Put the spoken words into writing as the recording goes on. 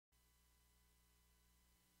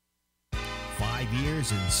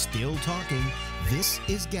years and still talking. This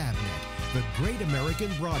is GabNet, the Great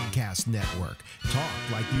American Broadcast Network. Talk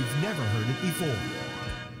like you've never heard it before.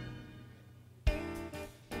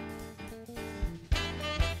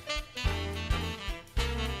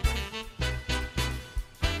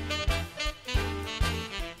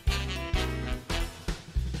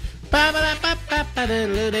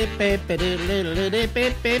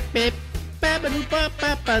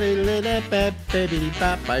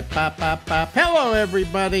 Hello,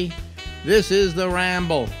 everybody. This is the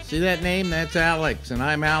Ramble. See that name? That's Alex, and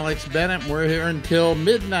I'm Alex Bennett. We're here until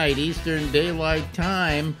midnight Eastern Daylight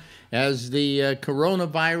Time as the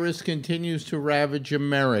coronavirus continues to ravage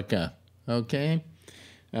America. Okay?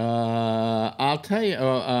 I'll tell you,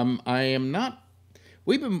 I am not...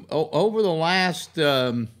 We've been, over the last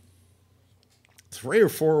 3 or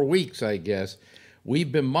 4 weeks, I guess,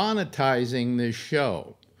 we've been monetizing this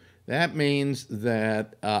show. That means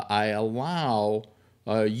that I allow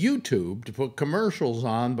YouTube to put commercials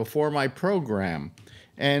on before my program.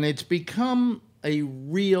 And it's become a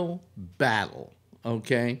real battle,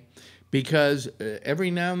 okay? Because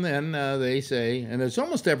every now and then they say, and it's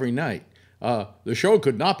almost every night, the show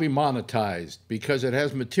could not be monetized because it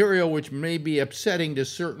has material which may be upsetting to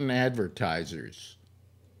certain advertisers.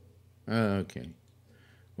 Okay.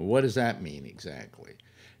 Well, what does that mean exactly?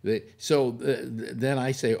 Then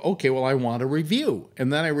I say, okay, well, I want a review.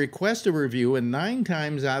 And then I request a review, and 9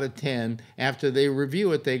 times out of 10, after they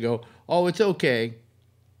review it, they go, oh, it's okay.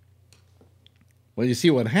 Well, you see,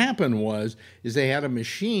 what happened is they had a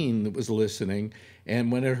machine that was listening,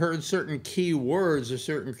 and when it heard certain key words or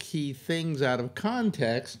certain key things out of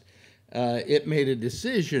context, it made a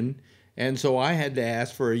decision, and so I had to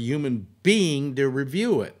ask for a human being to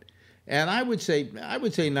review it. And I would say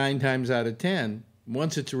 9 times out of 10,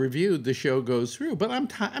 once it's reviewed, the show goes through. But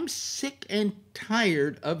I'm sick and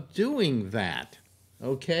tired of doing that.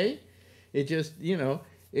 Okay, it just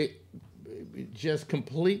it just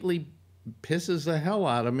completely pisses the hell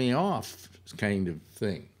out of me off, kind of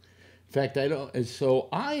thing. In fact, I don't. So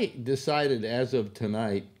I decided as of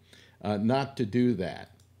tonight not to do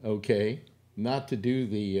that. Okay, not to do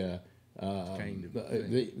the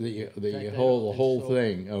whole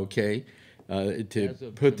thing. Okay.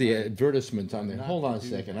 To put the advertisements on there. Hold on a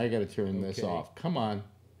second. I got to turn this off. Come on.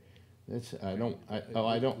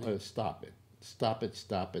 Stop it. Stop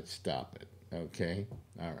it. Okay.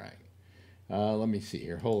 All right. Let me see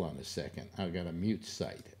here. Hold on a second. I've got a mute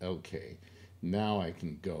site. Okay. Now I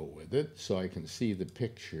can go with it so I can see the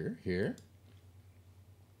picture here.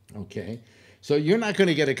 Okay. So you're not going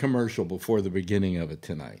to get a commercial before the beginning of it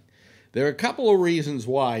tonight. There are a couple of reasons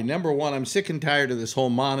why. Number one, I'm sick and tired of this whole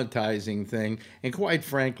monetizing thing, and quite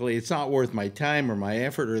frankly, it's not worth my time or my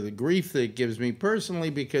effort or the grief that it gives me personally,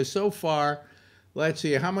 because so far, let's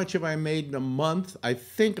see, how much have I made in a month? I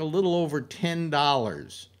think a little over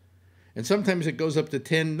 $10. And sometimes it goes up to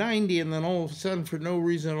 $10.90, and then all of a sudden, for no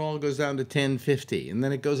reason at all, it goes down to $10.50. And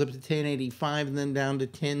then it goes up to $10.85, and then down to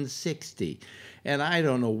 $10.60. And I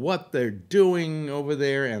don't know what they're doing over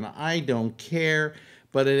there, and I don't care.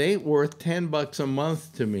 But it ain't worth $10 a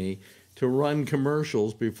month to me to run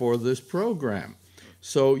commercials before this program.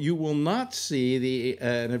 So you will not see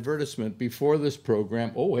an advertisement before this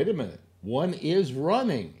program. Oh, wait a minute. One is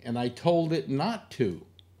running, and I told it not to.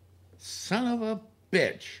 Son of a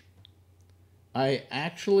bitch. I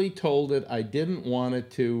actually told it I didn't want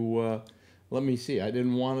it to, let me see, I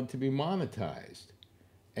didn't want it to be monetized.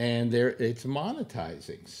 And it's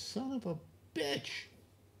monetizing. Son of a bitch.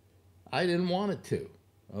 I didn't want it to.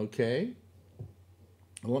 Okay,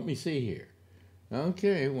 let me see here.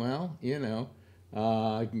 Okay, well,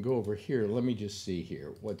 I can go over here. Let me just see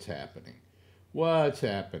here. What's happening? What's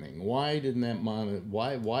happening? Why didn't that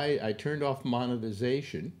why I turned off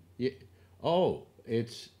monetization? Oh,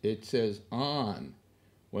 it says on.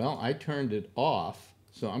 Well, I turned it off,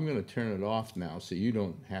 so I'm going to turn it off now so you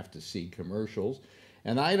don't have to see commercials,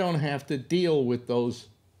 and I don't have to deal with those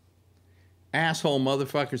asshole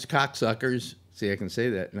motherfuckers, cocksuckers. See, I can say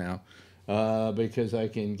that now because I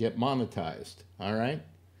can get monetized, all right?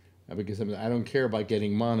 Because I don't care about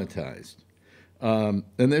getting monetized. And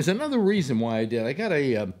there's another reason why I did. I got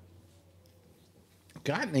an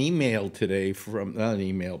email today from, not an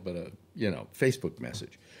email, but a Facebook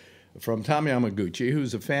message from Tom Yamaguchi,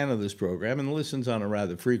 who's a fan of this program and listens on a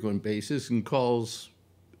rather frequent basis and calls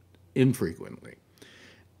infrequently.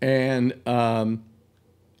 And Tom,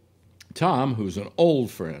 who's an old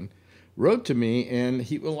friend, wrote to me, and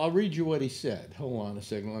I'll read you what he said. Hold on a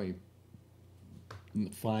second, let me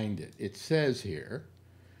find it. It says here,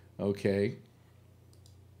 okay,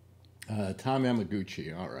 Tom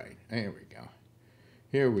Yamaguchi, all right, there we go.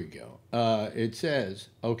 Here we go. It says,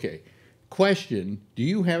 okay, question, do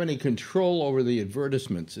you have any control over the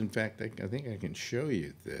advertisements? In fact, I think I can show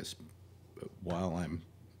you this while I'm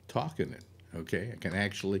talking it. Okay, I can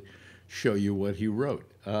actually show you what he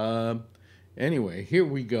wrote. Anyway, here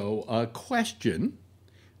we go. Question.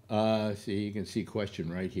 See, you can see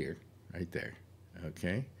question right here, right there.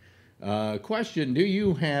 Okay. Question, do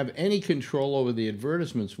you have any control over the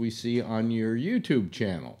advertisements we see on your YouTube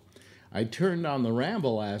channel? I turned on the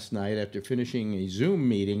Ramble last night after finishing a Zoom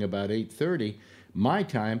meeting about 8:30 my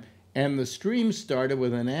time, and the stream started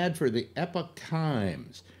with an ad for the Epoch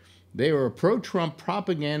Times. They are a pro-Trump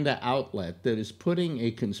propaganda outlet that is putting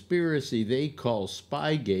a conspiracy they call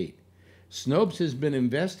Spygate. Snopes has been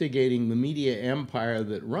investigating the media empire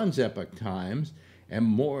that runs Epoch Times, and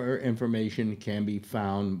more information can be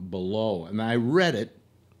found below. And I read it,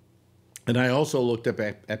 and I also looked up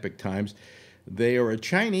Epoch Times. They are a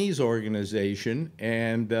Chinese organization,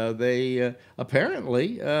 and they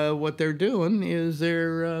apparently what they're doing is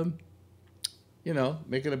they're,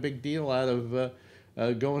 making a big deal out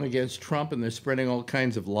of going against Trump, and they're spreading all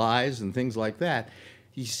kinds of lies and things like that.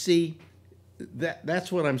 You see,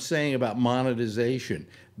 that's what I'm saying about monetization.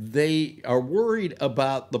 They are worried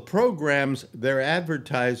about the programs their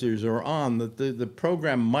advertisers are on, that the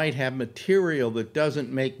program might have material that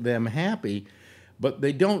doesn't make them happy, but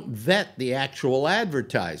they don't vet the actual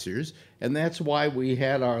advertisers, and that's why we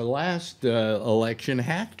had our last election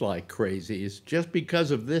hacked like crazy. It's just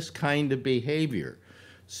because of this kind of behavior.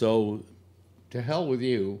 So to hell with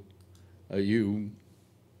you, you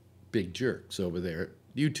big jerks over there at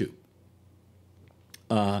YouTube.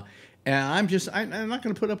 And I'm not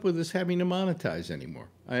going to put up with this having to monetize anymore.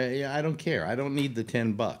 I don't care. I don't need the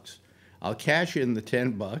 $10. I'll cash in the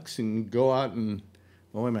 $10 and go out and,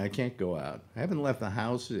 oh, wait a minute, I can't go out. I haven't left the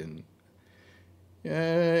house in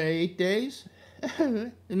 8 days?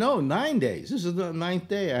 No, 9 days. This is the 9th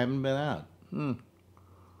day I haven't been out.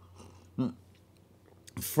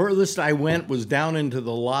 Furthest I went was down into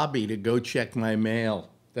the lobby to go check my mail.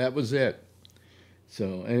 That was it.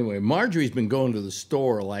 So anyway, Marjorie's been going to the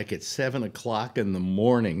store like at 7 o'clock in the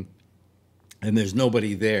morning, and there's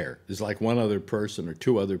nobody there. There's like one other person or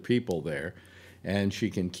two other people there, and she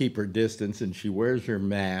can keep her distance, and she wears her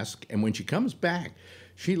mask. And when she comes back,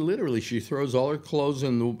 she throws all her clothes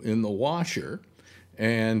in the washer,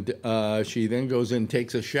 and she then goes in and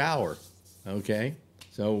takes a shower. Okay,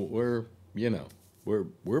 so we're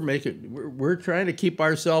trying to keep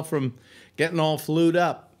ourselves from getting all flued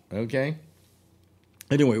up. Okay.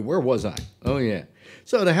 Anyway, where was I? Oh, yeah.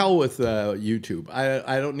 So to hell with YouTube.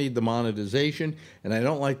 I don't need the monetization, and I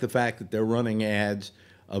don't like the fact that they're running ads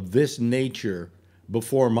of this nature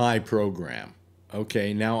before my program.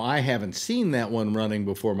 Okay, now I haven't seen that one running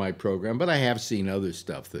before my program, but I have seen other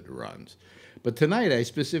stuff that runs. But tonight I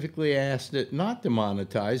specifically asked it not to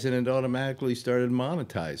monetize, and it automatically started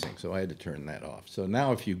monetizing, so I had to turn that off. So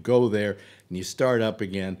now if you go there and you start up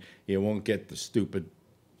again, you won't get the stupid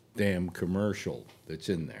damn commercial that's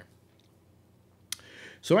in there.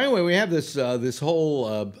 So anyway, we have this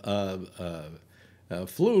whole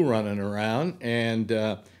flu running around,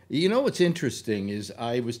 and you know what's interesting is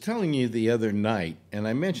I was telling you the other night, and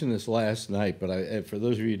I mentioned this last night, but for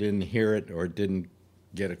those of you who didn't hear it or didn't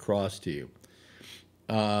get across to you,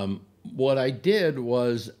 what I did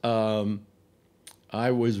was I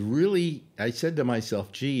said to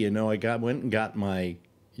myself, gee, I went and got my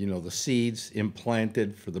the seeds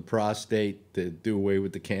implanted for the prostate to do away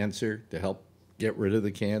with the cancer, to help get rid of the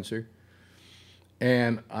cancer.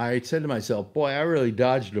 And I said to myself, boy, I really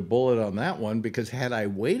dodged a bullet on that one, because had I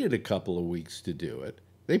waited a couple of weeks to do it,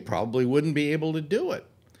 they probably wouldn't be able to do it.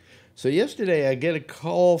 So yesterday I get a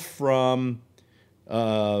call from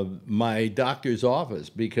my doctor's office,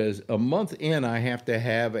 because a month in I have to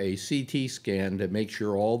have a CT scan to make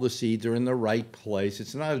sure all the seeds are in the right place.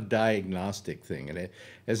 It's not a diagnostic thing, and it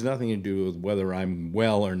has nothing to do with whether I'm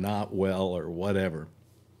well or not well or whatever.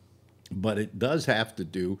 But it does have to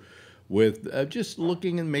do with just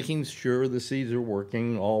looking and making sure the seeds are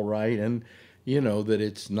working all right, and that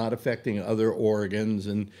it's not affecting other organs.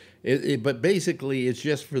 And but basically it's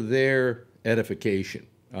just for their edification.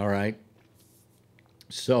 All right.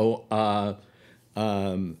 So I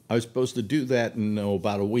was supposed to do that in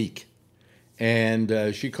about a week.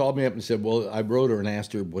 And she called me up and said, well, I wrote her and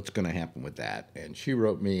asked her what's going to happen with that. And she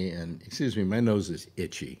wrote me, and excuse me, my nose is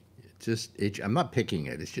itchy. It's just itchy. I'm not picking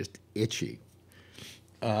it. It's just itchy.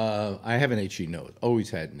 I have an itchy nose. Always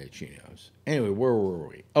had an itchy nose. Anyway, where were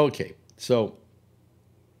we? Okay, so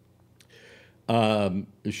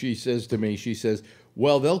she says to me, she says,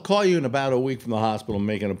 well, they'll call you in about a week from the hospital and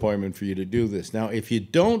make an appointment for you to do this. Now, if you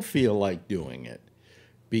don't feel like doing it,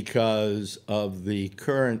 because of the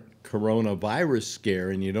current coronavirus scare,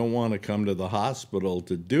 and you don't want to come to the hospital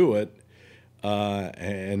to do it.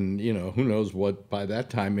 And, you know, who knows what, by that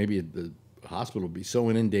time, maybe the hospital will be so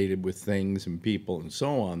inundated with things and people and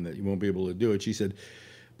so on that you won't be able to do it. She said,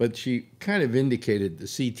 but she kind of indicated the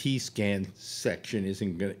CT scan section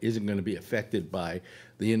isn't going to be affected by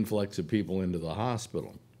the influx of people into the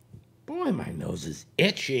hospital. Boy, my nose is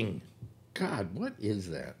itching. God, what is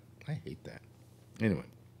that? I hate that. Anyway,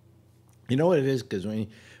 you know what it is? Because when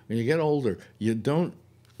you get older, you don't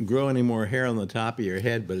grow any more hair on the top of your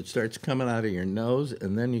head, but it starts coming out of your nose,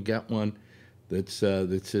 and then you got one that's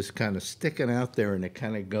just kind of sticking out there, and it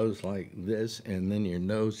kind of goes like this, and then your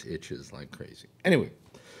nose itches like crazy. Anyway,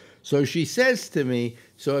 so she says to me,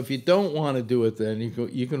 so if you don't want to do it, then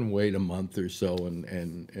you can wait a month or so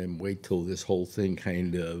and wait till this whole thing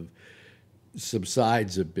kind of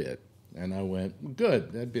subsides a bit. And I went,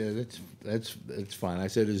 good, that's fine. I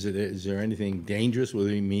said, is there anything dangerous with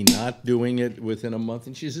me not doing it within a month?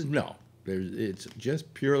 And she says, no, it's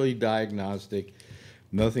just purely diagnostic,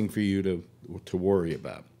 nothing for you to worry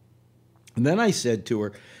about. And then I said to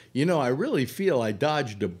her, you know, I really feel I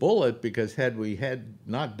dodged a bullet, because had we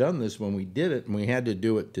not done this when we did it and we had to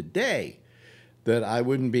do it today, that I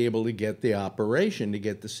wouldn't be able to get the operation to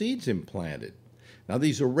get the seeds implanted. Now,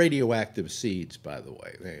 these are radioactive seeds, by the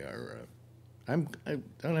way. They are, I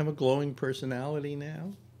don't have a glowing personality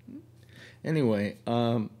now. Anyway,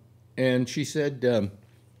 and she said,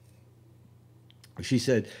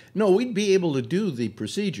 no, we'd be able to do the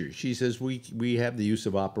procedure. She says, we have the use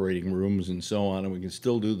of operating rooms and so on, and we can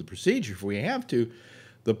still do the procedure if we have to.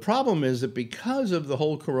 The problem is that because of the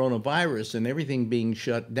whole coronavirus and everything being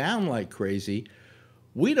shut down like crazy,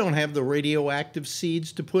 we don't have the radioactive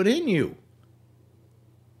seeds to put in you.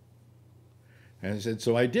 And I said,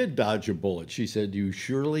 so I did dodge a bullet. She said, you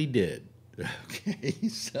surely did. Okay,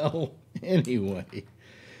 so anyway.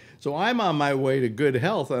 So I'm on my way to good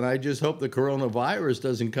health, and I just hope the coronavirus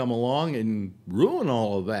doesn't come along and ruin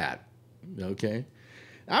all of that. Okay?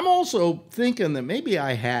 I'm also thinking that maybe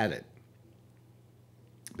I had it.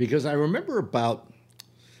 Because I remember about,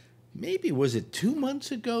 maybe was it 2 months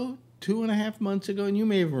ago, 2.5 months ago? And you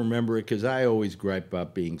may even remember it, because I always gripe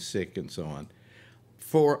about being sick and so on.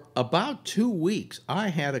 For about 2 weeks, I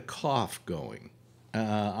had a cough going.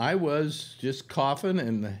 I was just coughing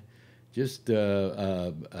and just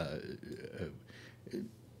the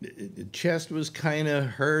chest was kind of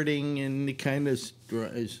hurting and kind of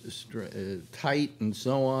tight and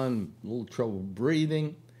so on, a little trouble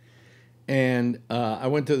breathing. And I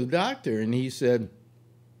went to the doctor, and he said,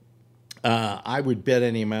 I would bet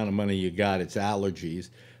any amount of money you got it's allergies.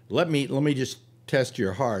 Let me just test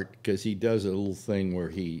your heart, because he does a little thing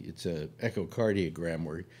where it's an echocardiogram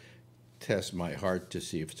where he tests my heart to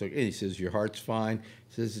see if it's okay. And he says, your heart's fine.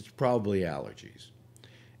 He says, it's probably allergies.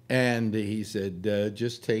 And he said,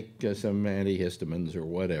 just take some antihistamines or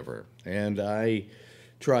whatever. And I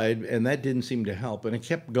tried, and that didn't seem to help. And it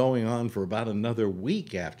kept going on for about another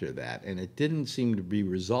week after that, and it didn't seem to be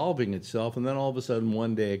resolving itself. And then all of a sudden,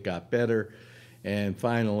 one day it got better. And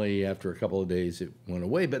finally, after a couple of days, it went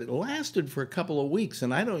away. But it lasted for a couple of weeks,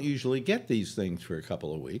 and I don't usually get these things for a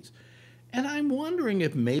couple of weeks. And I'm wondering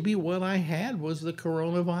if maybe what I had was the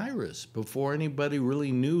coronavirus before anybody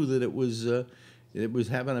really knew that it was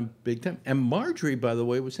having a big time. And Marjorie, by the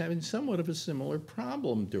way, was having somewhat of a similar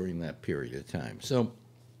problem during that period of time. So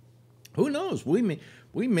who knows? We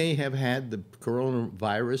may have had the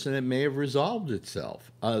coronavirus, and it may have resolved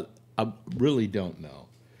itself. I really don't know.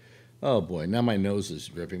 Oh, boy, now my nose is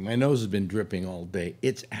dripping. My nose has been dripping all day.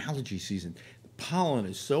 It's allergy season. The pollen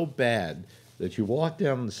is so bad that you walk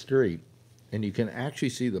down the street and you can actually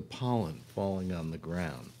see the pollen falling on the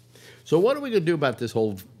ground. So what are we going to do about this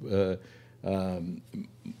whole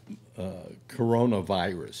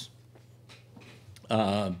coronavirus?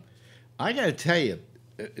 I got to tell you,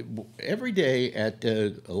 every day at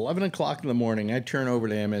 11 o'clock in the morning, I turn over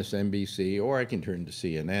to MSNBC, or I can turn to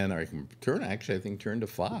CNN, or I can turn to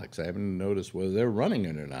Fox. I haven't noticed whether they're running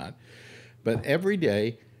it or not. But every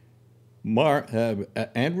day,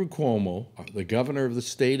 Andrew Cuomo, the governor of the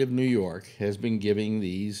state of New York, has been giving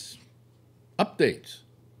these updates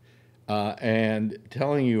and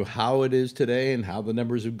telling you how it is today and how the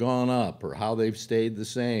numbers have gone up, or how they've stayed the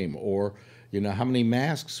same, or how many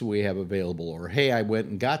masks we have available, or, hey, I went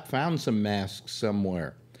and found some masks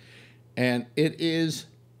somewhere. And it is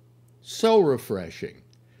so refreshing.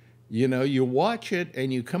 You watch it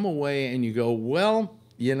and you come away and you go, well,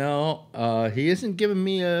 he isn't giving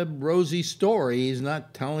me a rosy story. He's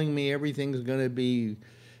not telling me everything's going to be,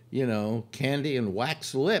 candy and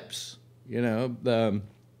wax lips.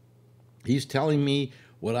 He's telling me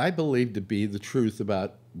what I believe to be the truth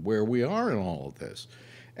about where we are in all of this.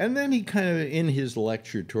 And then he kind of, in his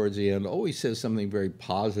lecture towards the end, always says something very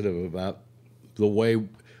positive about the way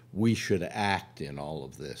we should act in all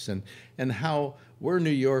of this, and how we're New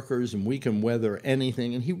Yorkers and we can weather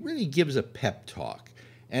anything. And he really gives a pep talk.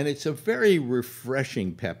 And it's a very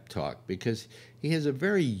refreshing pep talk because he has a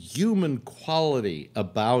very human quality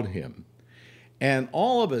about him. And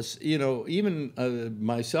all of us, you know, even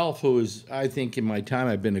myself, who is, I think in my time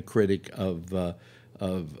I've been a critic of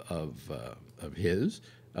his,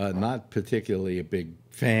 not particularly a big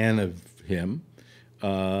fan of him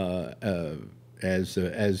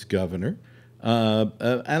as governor.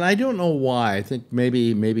 And I don't know why. I think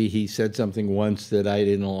maybe he said something once that I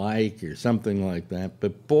didn't like or something like that.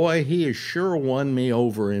 But boy, he has sure won me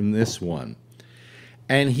over in this one.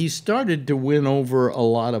 And he started to win over a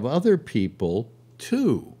lot of other people,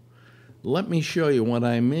 too. Let me show you what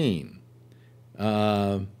I mean.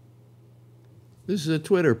 This is a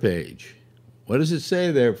Twitter page. What does it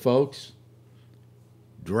say there, folks?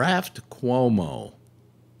 Draft Cuomo.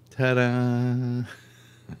 Ta-da!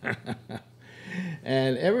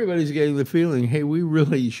 And everybody's getting the feeling, hey, we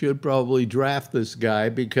really should probably draft this guy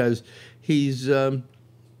because he's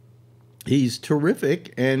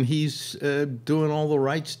terrific and he's doing all the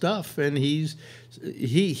right stuff, and he's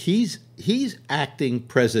acting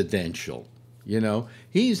presidential. You know,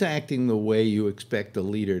 he's acting the way you expect a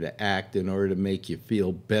leader to act in order to make you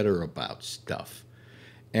feel better about stuff.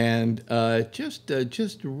 And just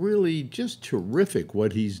terrific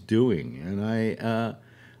what he's doing. And I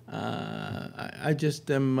just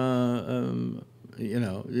am, you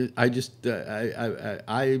know, I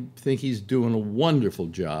think he's doing a wonderful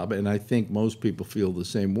job, and I think most people feel the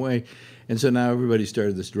same way. And so now everybody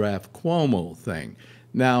started this Draft Cuomo thing.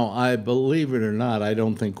 Now, I believe it or not, I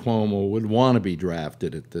don't think Cuomo would want to be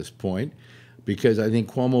drafted at this point, because I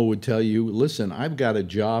think Cuomo would tell you, listen, I've got a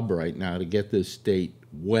job right now to get this state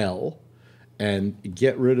well and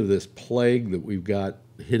get rid of this plague that we've got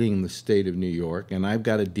hitting the state of New York, and I've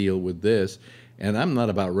got to deal with this, and I'm not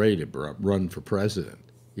about ready to run for president.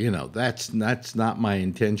 You know, that's not my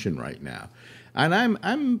intention right now. And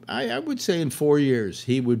I would say in 4 years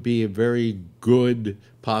he would be a very good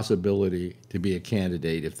possibility to be a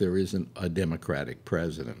candidate if there isn't a Democratic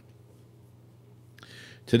president.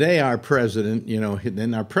 Today our president, you know,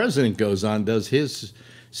 then our president goes on, does his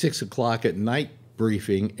 6 o'clock at night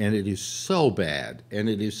briefing, and it is so bad, and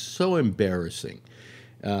it is so embarrassing.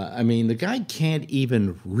 I mean, the guy can't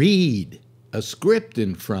even read a script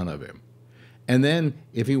in front of him. And then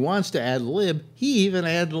if he wants to ad-lib, he even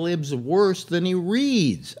ad-libs worse than he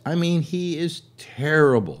reads. I mean, he is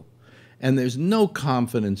terrible. And there's no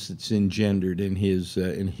confidence that's engendered in his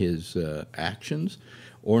actions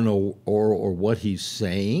or what he's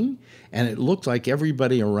saying. And it looks like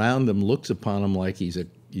everybody around him looks upon him like he's a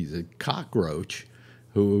cockroach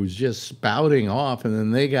who's just spouting off, and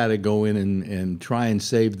then they got to go in and try and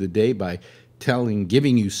save the day by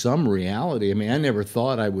giving you some reality. I mean, I never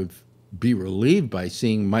thought I would be relieved by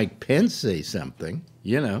seeing Mike Pence say something,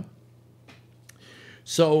 you know.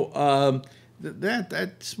 So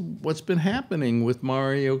that's what's been happening with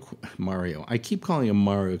Mario. I keep calling him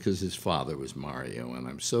Mario because his father was Mario, and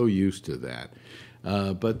I'm so used to that.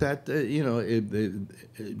 But that, you know,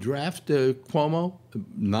 draft Cuomo,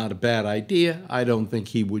 not a bad idea. I don't think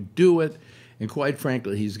he would do it. And quite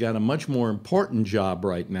frankly, he's got a much more important job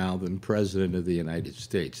right now than President of the United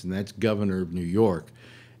States, and that's Governor of New York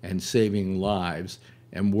and saving lives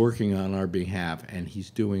and working on our behalf. And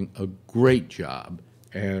he's doing a great job.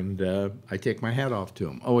 And I take my hat off to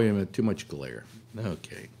him. Oh, wait a minute, too much glare.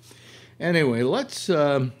 Okay. Anyway, let's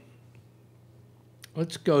go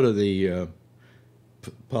to the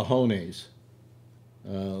Pajones.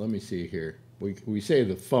 Let me see here. We say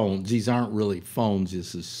the phones. These aren't really phones.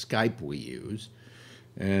 This is Skype we use.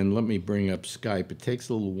 And let me bring up Skype. It takes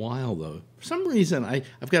a little while, though. For some reason,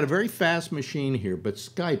 I've got a very fast machine here, but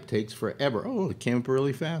Skype takes forever. Oh, it came up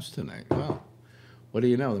really fast tonight. Well, what do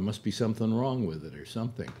you know? There must be something wrong with it or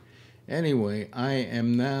something. Anyway, I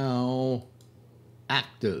am now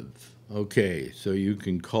active. Okay, so you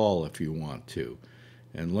can call if you want to.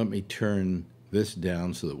 And let me turn this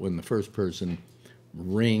down so that when the first person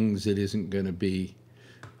rings, it isn't going to be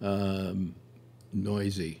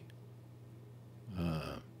noisy.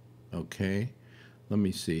 Okay, let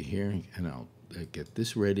me see here, and I'll get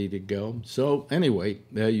this ready to go. So anyway,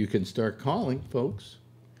 you can start calling, folks.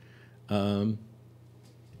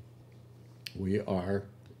 We are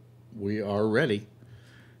ready.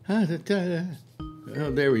 Oh,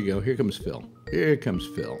 there we go. Here comes Phil. Here comes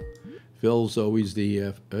Phil. Phil's always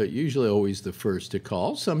usually always the first to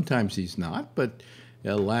call. Sometimes he's not, but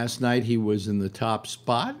Last night he was in the top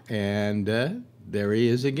spot, and there he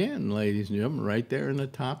is again, ladies and gentlemen, right there in the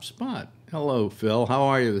top spot. Hello, Phil. How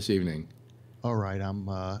are you this evening? All right,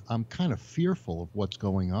 I'm kind of fearful of what's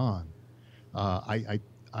going on.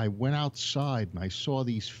 I went outside and I saw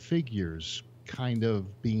these figures kind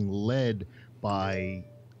of being led by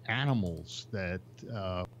animals that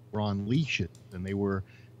were on leashes, and they were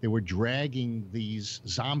dragging these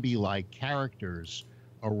zombie-like characters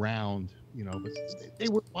around, but they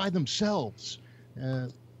were by themselves.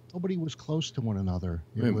 Nobody was close to one another.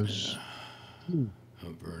 It was.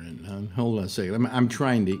 Oh, Vernon, hold on a second. I'm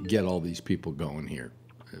trying to get all these people going here,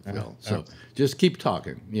 Phil. So just keep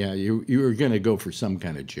talking. Yeah, you were going to go for some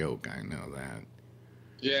kind of joke. I know that.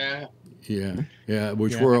 Yeah.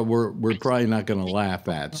 Which we're probably not going to laugh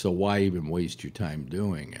at. So why even waste your time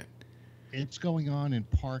doing it? It's going on in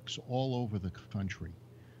parks all over the country.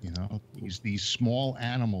 These small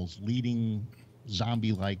animals leading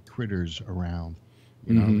zombie-like critters around.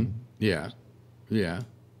 Yeah.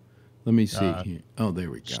 Let me see here. Oh, there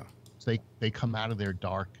we go. They come out of their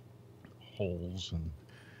dark holes, and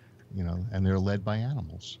they're led by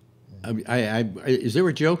animals. Is there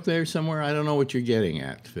a joke there somewhere? I don't know what you're getting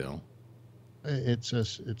at, Phil.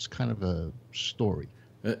 It's kind of a story.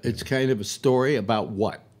 It's kind of a story about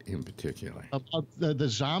what in particular? About the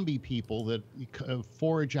zombie people that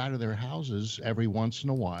forage out of their houses every once in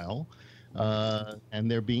a while, and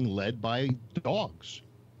they're being led by dogs.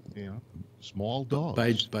 Small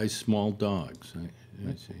dogs. By small dogs.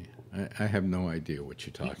 I see. I have no idea what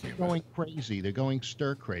you're talking about. They're going crazy. They're going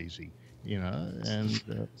stir crazy. And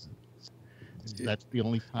that's the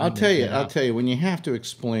only time. I'll tell you. When you have to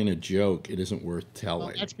explain a joke, it isn't worth telling.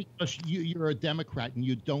 Well, that's because you're a Democrat and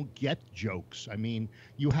you don't get jokes. I mean,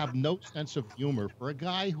 you have no sense of humor. For a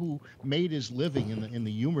guy who made his living in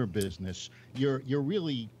the humor business, you're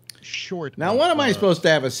really short. Now, what am I supposed to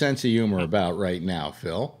have a sense of humor about right now,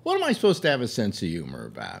 Phil? What am I supposed to have a sense of humor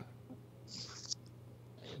about?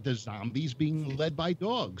 The zombies being led by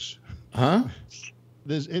dogs. Huh?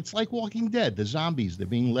 It's like Walking Dead. The zombies, they're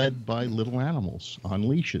being led by little animals on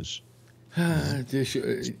leashes.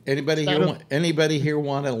 Anybody here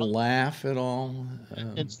want to laugh at all?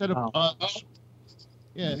 Instead of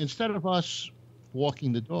us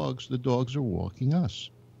walking the dogs are walking us.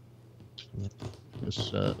 We're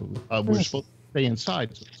supposed to stay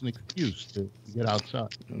inside, so it's an excuse to get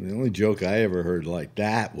outside. The only joke I ever heard like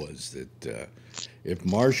that was that if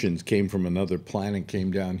Martians came from another planet,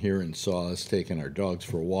 came down here and saw us taking our dogs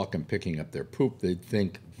for a walk and picking up their poop, they'd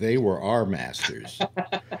think they were our masters.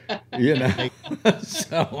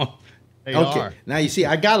 So, they are. Now, you see,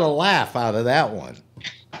 I got a laugh out of that one.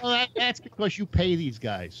 Well, that's because you pay these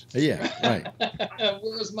guys. Yeah, right.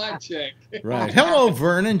 Where's my check? Right. Hello,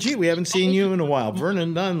 Vernon. Gee, we haven't seen you in a while.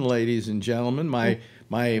 Vernon Dunn, ladies and gentlemen, my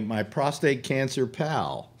prostate cancer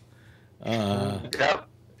pal.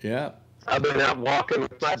 Yeah. I've been out walking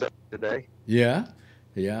with my dog today. Yeah.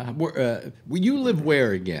 You live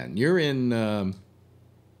where again? You're in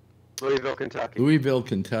Louisville, Kentucky. Louisville,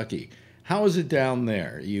 Kentucky. How is it down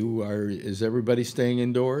there? Is everybody staying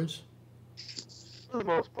indoors? For the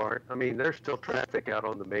most part. I mean, there's still traffic out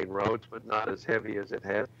on the main roads, but not as heavy as it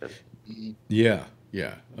has been. Yeah.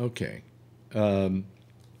 Okay.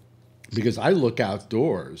 Because I look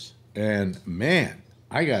outdoors, and man,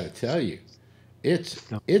 I got to tell you, it's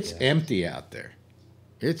empty out there.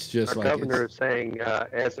 It's just Our governor is saying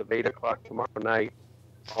as of 8 o'clock tomorrow night,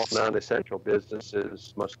 all non-essential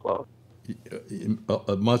businesses must close.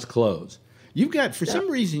 Must close. You've got, for some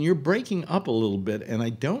reason, you're breaking up a little bit, and I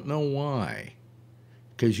don't know why.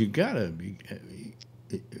 Because you gotta be.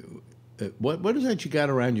 What is that you got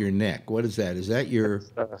around your neck? What is that? Is that your?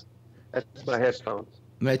 That's my headphones.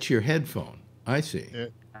 That's your headphone. I see.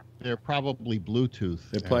 They're probably Bluetooth.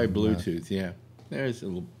 They're probably Bluetooth. Yeah. There's a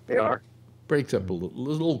little. They are. Breaks up a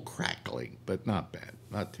little crackling, but not bad,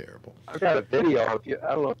 not terrible. I've got a video of you. I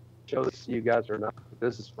don't know if I show this to you guys or not. But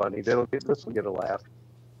this is funny. This will get a laugh.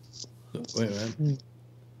 Wait a minute.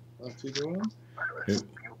 What's he doing?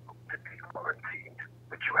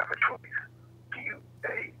 But you have a choice. Do you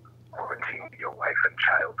A, quarantine your wife and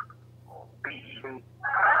child, or B?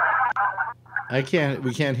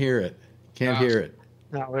 We can't hear it. Can't hear it.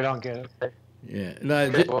 No, we don't get it. Yeah.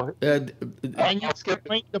 No. And you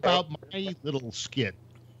complained about my little skit.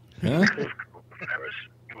 Huh? You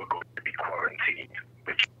are going to be quarantined,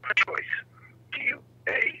 but you have a choice. Do you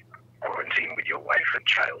A, quarantine with your wife and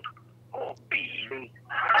child, or B?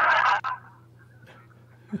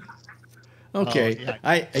 Okay.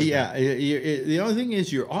 The only thing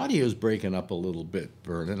is your audio's breaking up a little bit,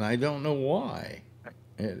 Vernon. I don't know why.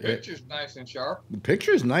 Picture's nice and sharp. The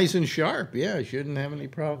picture's nice and sharp. Yeah, I shouldn't have any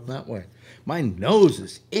problem that way. My nose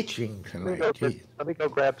is itching tonight. Let me go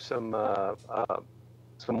grab some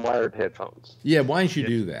wired headphones. Yeah, why don't you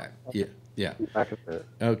do that? Yeah. Back in a minute.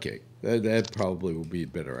 Okay, that probably will be a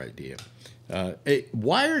better idea.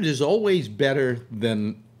 Wired is always better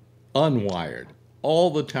than unwired all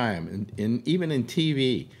the time, and even in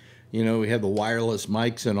TV. You know, we have the wireless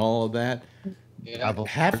mics and all of that. Yeah.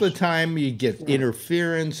 Half the time you get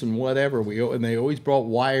interference and whatever. And they always brought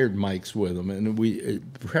wired mics with them,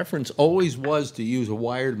 and preference always was to use a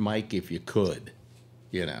wired mic if you could,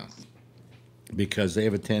 you know, because they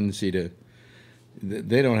have a tendency to.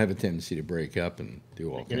 They don't have a tendency to break up and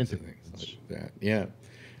do all kinds of things like that. Yeah.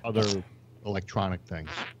 Other electronic things.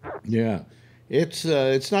 Yeah. It's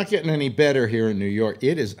not getting any better here in New York.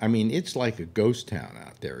 It is. I mean, it's like a ghost town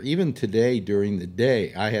out there. Even today, during the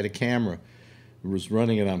day, I had a camera, was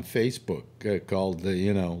running it on Facebook called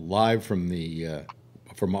Live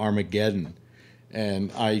from Armageddon,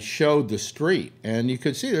 and I showed the street, and you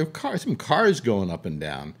could see there were some cars going up and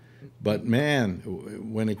down, but man,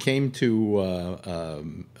 when it came to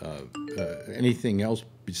anything else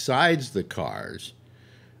besides the cars.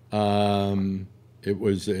 It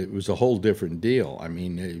was a whole different deal. I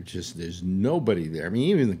mean, there's nobody there. I mean,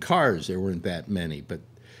 even the cars, there weren't that many, but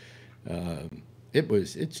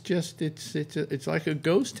it's like a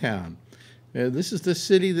ghost town. This is the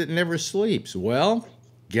city that never sleeps. Well,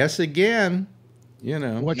 guess again, you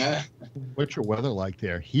know. What's your weather like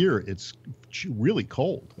there? Here, it's really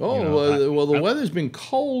cold. Oh, well, the weather's been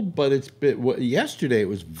cold, but yesterday it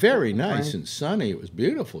was very nice and sunny. It was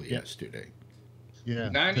beautiful yesterday. Yeah,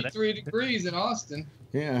 93 degrees in Austin.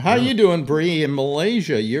 Yeah, how you doing, Bree? In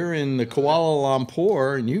Malaysia, you're in the Kuala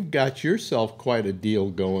Lumpur, and you've got yourself quite a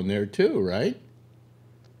deal going there too, right?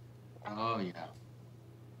 Oh yeah.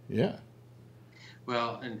 Yeah.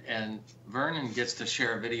 Well, and Vernon gets to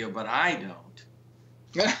share a video, but I don't.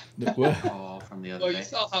 Call from the other day. You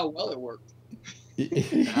saw how well it worked.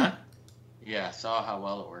 Huh? Yeah, saw how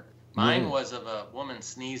well it worked. Mine was of a woman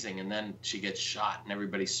sneezing, and then she gets shot, and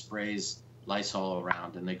everybody sprays Lysol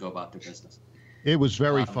around, and they go about their business. It was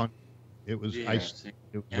very fun. It was yeah, it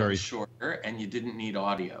was very shorter, and you didn't need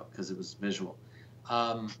audio because it was visual.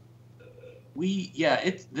 The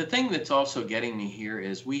thing that's also getting me here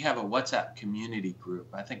is we have a WhatsApp community group.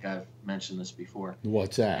 I think I've mentioned this before.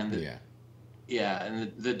 WhatsApp, yeah,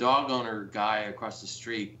 and the dog owner guy across the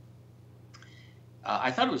street. I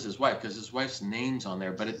thought it was his wife because his wife's name's on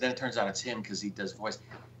there, but then it turns out it's him because he does voice.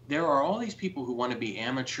 There are all these people who want to be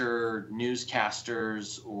amateur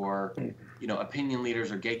newscasters or, opinion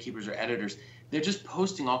leaders or gatekeepers or editors. They're just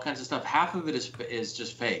posting all kinds of stuff. Half of it is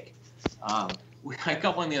just fake. I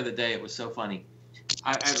got one the other day. It was so funny.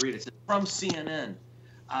 I read it. It says, from CNN,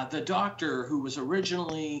 the doctor who was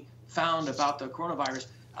originally found about the coronavirus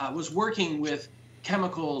was working with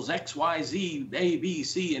chemicals X, Y, Z, A, B,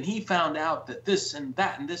 C, and he found out that this and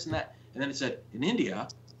that and this and that. And then it said, in India,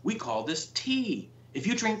 we call this tea. If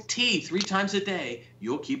you drink tea 3 times a day,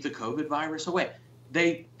 you'll keep the COVID virus away.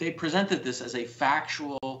 They presented this as a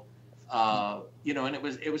factual, and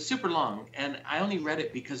it was super long. And I only read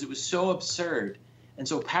it because it was so absurd and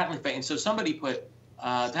so patently fake. And so somebody put,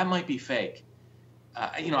 that might be fake.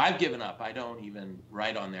 I've given up. I don't even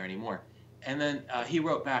write on there anymore. And then he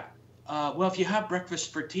wrote back, well, if you have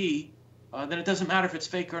breakfast for tea, then it doesn't matter if it's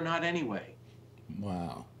fake or not anyway.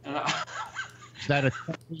 Wow. Is that a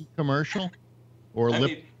commercial?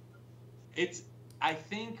 I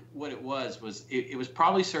think what it was it was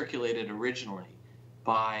probably circulated originally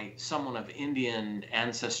by someone of Indian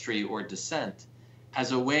ancestry or descent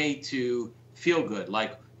as a way to feel good.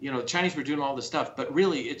 Like, the Chinese were doing all this stuff, but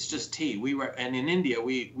really it's just tea. And in India,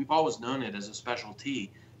 we've always known it as a special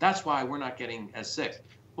tea. That's why we're not getting as sick.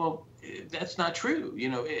 Well, that's not true,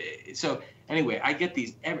 So anyway, I get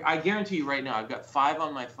these. I guarantee you right now, I've got 5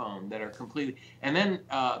 on my phone that are completely. And then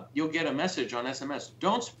you'll get a message on SMS.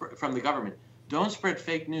 From the government. Don't spread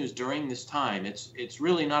fake news during this time. It's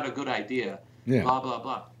really not a good idea. Yeah. Blah blah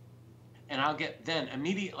blah. And I'll get then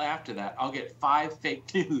immediately after that, I'll get 5 fake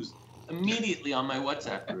news immediately on my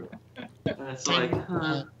WhatsApp group. And it's like,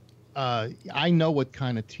 I know what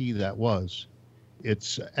kind of tea that was.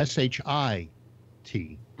 It's SHI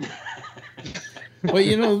tea. Well,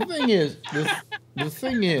 the thing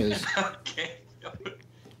is, okay.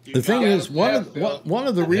 The thing is, one of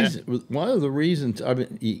the reasons. I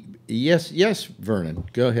mean, yes, Vernon,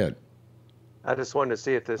 go ahead. I just wanted to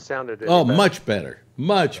see if this sounded. Oh, much better.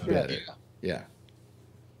 Yeah.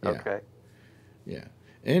 Okay. Yeah.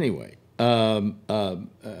 Anyway,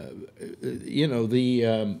 you know,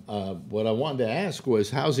 what I wanted to ask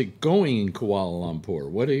was, how's it going in Kuala Lumpur?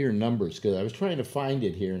 What are your numbers? Because I was trying to find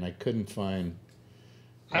it here and I couldn't find.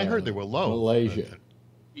 I heard they were low. Malaysia.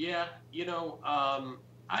 Yeah, you know,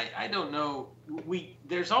 I don't know.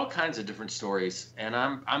 There's all kinds of different stories, and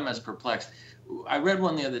I'm as perplexed. I read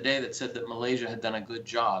one the other day that said that Malaysia had done a good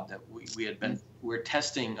job, that we're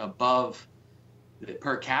testing above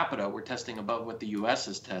per capita. We're testing above what the U.S.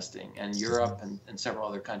 is testing, and Europe and several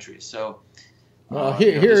other countries. So, well,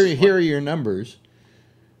 here are your numbers.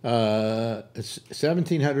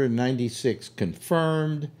 1,796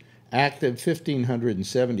 confirmed, active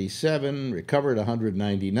 1,577, recovered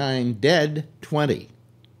 199, dead 20.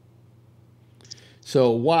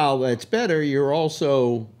 So while that's better, you're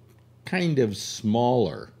also kind of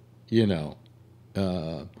smaller, you know,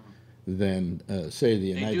 than say the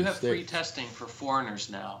United States. They do have free testing for foreigners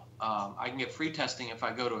now. I can get free testing if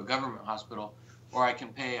I go to a government hospital, or I can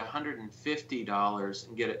pay $150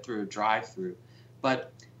 and get it through a drive-through.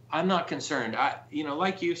 But I'm not concerned. You know,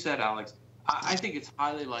 like you said, Alex, I think it's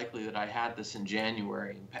highly likely that I had this in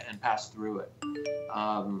January and passed through it.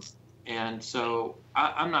 And so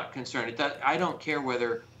I'm not concerned. I don't care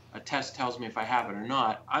whether a test tells me if I have it or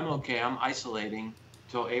not. I'm okay. I'm isolating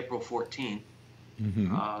till April 14th.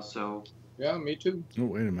 Mm-hmm. So. Yeah, me too. Oh,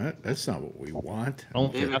 wait a minute. That's not what we want.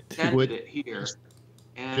 They've extended it here.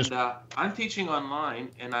 And I'm teaching online,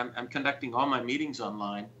 and I'm conducting all my meetings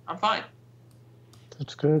online. I'm fine.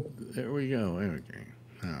 That's good. There we go. Okay.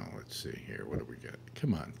 Now, let's see here. What do we got?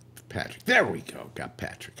 Come on, Patrick. There we go. Got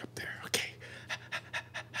Patrick up there. Okay.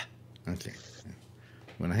 Okay.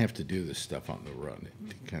 When I have to do this stuff on the run,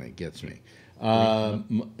 it kind of gets me.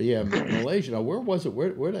 Yeah, Malaysia. Now, where was it?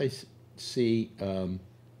 Where did I see?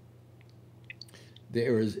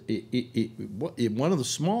 There is one of the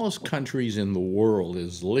smallest countries in the world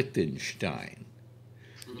is Liechtenstein.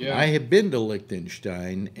 Yeah. I have been to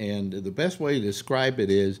Liechtenstein, and the best way to describe it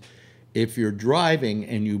is, if you're driving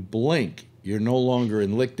and you blink, you're no longer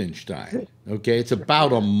in Liechtenstein. Okay, it's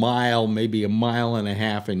about a mile, maybe a mile and a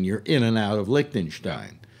half, and you're in and out of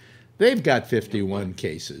Liechtenstein. They've got 51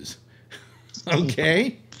 cases.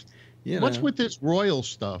 Okay. You know. What's with this royal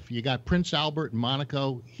stuff? You got Prince Albert in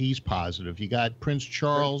Monaco, he's positive. You got Prince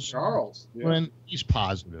Charles. He's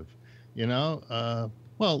positive. You know,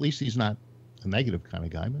 well, at least he's not a negative kind of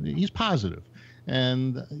guy, but he's positive.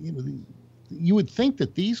 And you know, you would think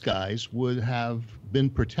that these guys would have been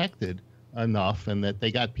protected enough, and that they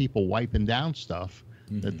got people wiping down stuff,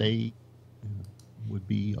 that they would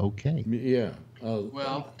be okay. Yeah.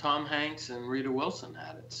 Well, Tom Hanks and Rita Wilson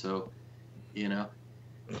had it, so you know.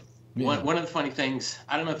 Yeah. One of the funny things,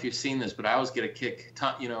 I don't know if you've seen this, but I always get a kick.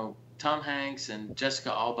 Tom Hanks and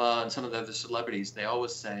Jessica Alba and some of the other celebrities, they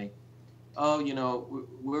always say, oh, you know,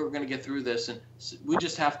 we're going to get through this, and we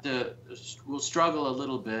just have to, we'll struggle a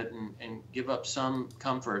little bit and give up some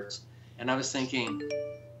comforts. And I was thinking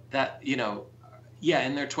that, you know, yeah,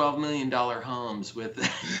 in their $12 million homes with,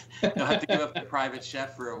 they'll have to give up the private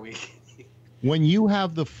chef for a week. When you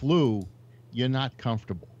have the flu, you're not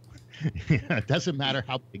comfortable. It doesn't matter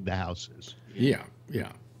how big the house is. Yeah, yeah.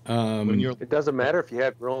 It doesn't matter if you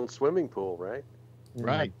have your own swimming pool, right?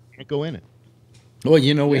 Right. You can't go in it. Well,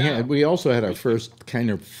 you know, we also had our first kind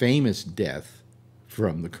of famous death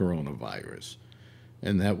from the coronavirus,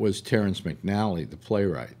 and that was Terrence McNally, the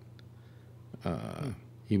playwright.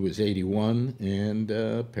 He was 81, and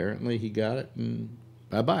apparently he got it, and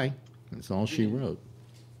bye-bye. That's all she wrote.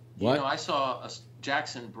 You know, I saw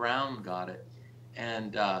Jackson Brown got it,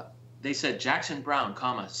 and they said Jackson Brown,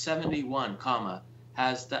 71,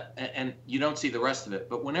 has that, and you don't see the rest of it.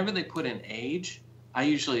 But whenever they put in age, I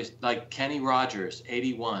usually, like Kenny Rogers,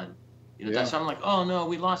 81. You know, so I'm like, oh no,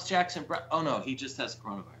 we lost Jackson Brown. Oh no, he just has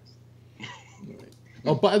coronavirus.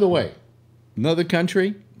 Oh, by the way, another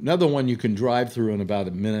country, another one you can drive through in about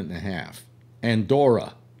a minute and a half.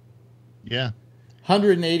 Andorra. Yeah.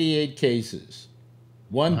 188 cases,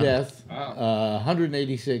 one death,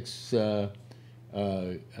 186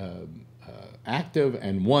 active,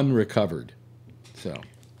 and one recovered. So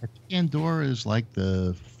Andorra is like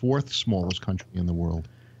the fourth smallest country in the world.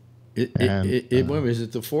 Is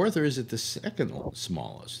it the fourth or is it the second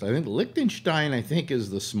smallest? I think Liechtenstein, is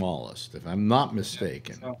the smallest, if I'm not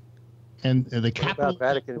mistaken. And the capital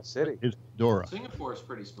Vatican City is Andorra. Singapore is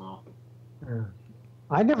pretty small.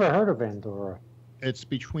 I never heard of Andorra. It's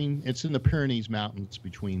in the Pyrenees Mountains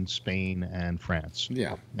between Spain and France.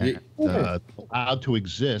 Yeah. And, allowed to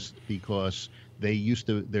exist because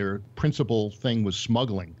their principal thing was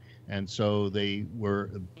smuggling. And so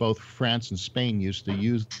both France and Spain used to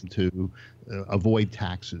use them to avoid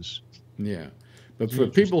taxes. Yeah. But for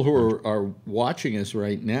people who are watching us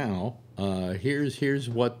right now, here's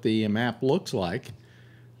what the map looks like.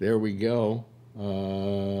 There we go.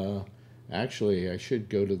 Actually, I should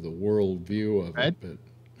go to the world view of Red? it.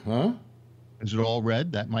 But, huh? Is it all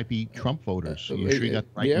red? That might be Trump voters. Are you sure you got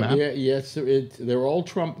the right map? Yes, they're all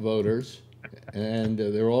Trump voters, and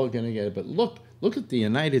they're all going to get it. But look at the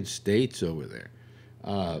United States over there.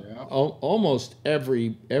 Almost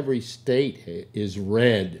every state is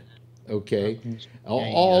red. Okay,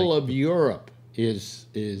 all of Europe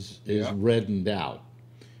is reddened out.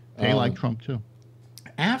 They like Trump too.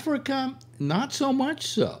 Africa, not so much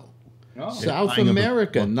so. No. South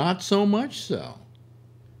America, not so much so.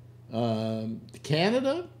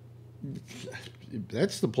 Canada,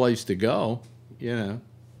 that's the place to go. You know,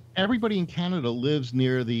 everybody in Canada lives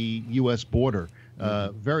near the U.S. border.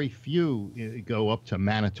 Very few go up to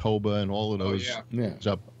Manitoba and all of those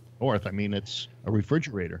up north. I mean, it's a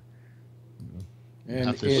refrigerator.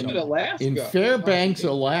 And in Fairbanks,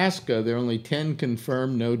 Alaska, there are only 10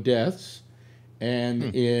 confirmed, no deaths.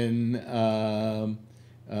 And in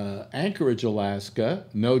Anchorage, Alaska,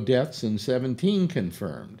 no deaths and 17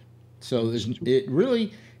 confirmed. So it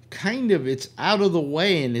really it's out of the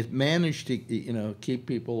way, and it managed to keep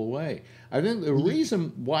people away. I think the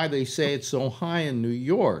reason why they say it's so high in New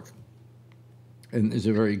York, and there's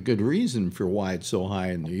a very good reason for why it's so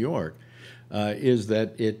high in New York, is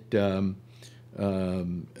that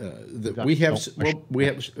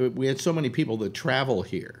we had so many people that travel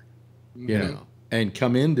here, and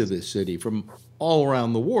come into this city from all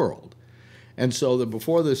around the world, and so that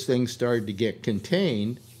before this thing started to get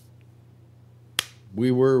contained, we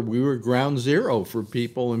were ground zero for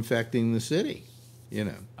people infecting the city.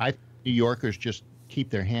 I think New Yorkers just keep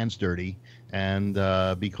their hands dirty, and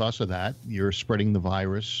because of that, you're spreading the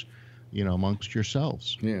virus, amongst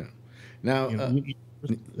yourselves. Yeah. Now,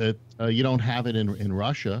 you don't have it in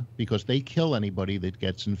Russia because they kill anybody that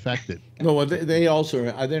gets infected. No, they also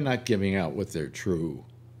they're not giving out what their true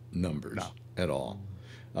numbers at all.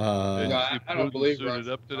 I don't believe suited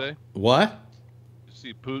up today. What? You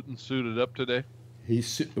see Putin suited up today?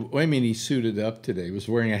 What do you mean he suited up today? He was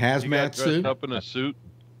wearing a hazmat suit? Dressed up in a suit.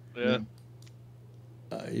 Yeah.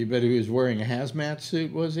 You bet he was wearing a hazmat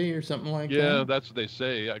suit, was he, or something like that? Yeah, that's what they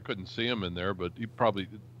say. I couldn't see him in there, but he probably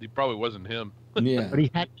wasn't him. Yeah. But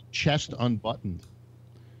he had his chest unbuttoned.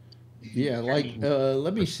 Yeah, like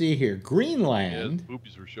let me see here. Greenland. Yeah, his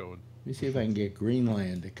boobies were showing. Let me see if I can get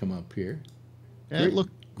Greenland to come up here. Yeah, look,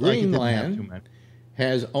 Greenland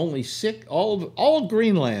has only all of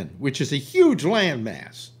Greenland, which is a huge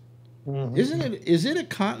landmass. Mm-hmm. Is it a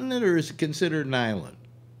continent, or is it considered an island?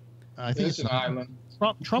 I think it's an island.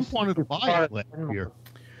 Trump wanted to buy it last year.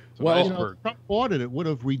 Well, Trump bought it. It would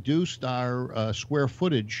have reduced our square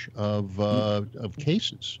footage of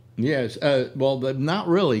cases. Yes. Well, not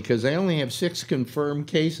really, because they only have 6 confirmed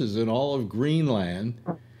cases in all of Greenland.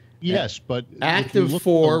 Yes, but active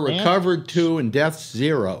 4, recovered 2, and deaths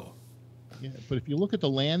 0. Yeah, but if you look at the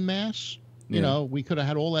land mass, we could have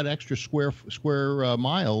had all that extra square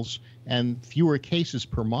miles and fewer cases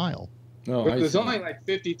per mile. Oh, but there's only like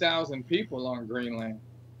 50,000 people on Greenland.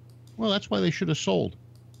 Well, that's why they should have sold.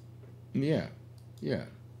 Yeah.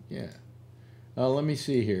 Let me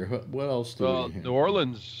see here. What else do we have? New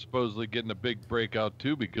Orleans supposedly getting a big breakout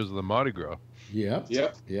too because of the Mardi Gras. Yep.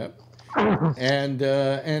 And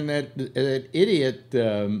that idiot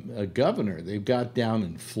governor they've got down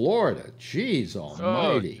in Florida. Jeez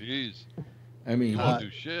almighty. Oh, jeez. I mean,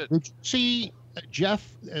 do shit. Did you see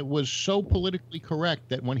Jeff was so politically correct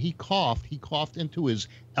that when he coughed into his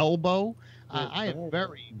elbow? I am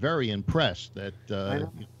very, very impressed that.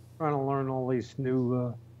 I'm trying to learn all these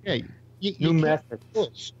new new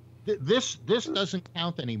methods. This doesn't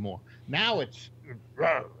count anymore. Now it's.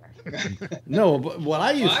 No, but what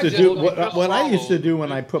I used to do, what I used to do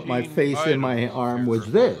when I put my face in my arm was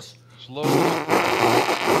this.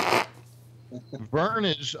 Vern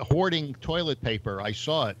is hoarding toilet paper. I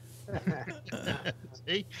saw it.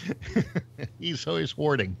 See? He's always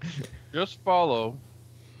hoarding. Just follow.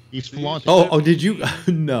 He's flaunting. Oh, did you?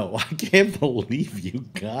 No, I can't believe you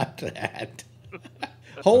got that.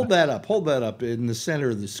 Hold that up in the center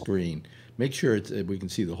of the screen. Make sure we can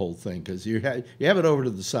see the whole thing, because you have it over to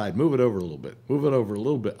the side. Move it over a little bit. Move it over a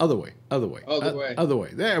little bit. Other way. Other way.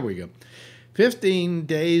 There we go. 15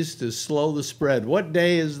 days to slow the spread. What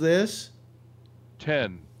day is this?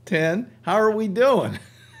 10. 10? How are we doing?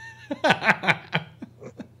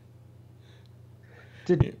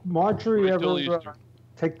 Did Marjorie ever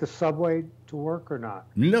take the subway to work or not?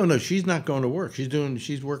 No, she's not going to work.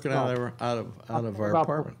 She's working out of our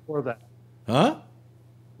apartment. Before that. Huh?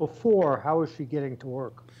 Before, how was she getting to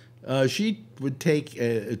work? She would take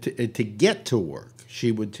to get to work.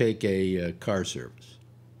 She would take a car service.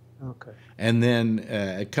 Okay. And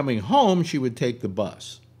then coming home, she would take the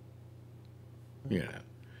bus.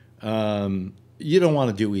 You don't want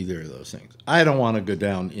to do either of those things. I don't want to go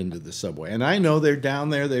down into the subway. And I know they're down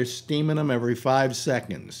there, they're steaming them every 5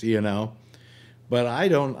 seconds, But I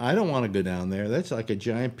don't want to go down there. That's like a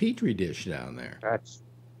giant petri dish down there.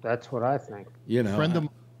 That's what I think. A friend of mine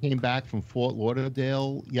came back from Fort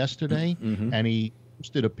Lauderdale yesterday, and he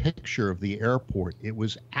posted a picture of the airport. It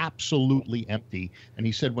was absolutely empty. And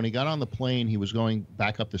he said when he got on the plane, he was going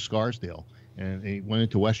back up to Scarsdale. And he went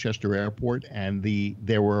into Westchester Airport, and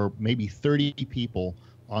there were maybe 30 people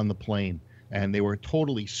on the plane, and they were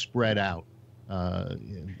totally spread out.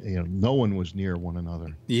 No one was near one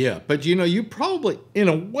another. Yeah, but you probably, in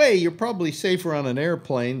a way, you're probably safer on an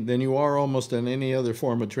airplane than you are almost on any other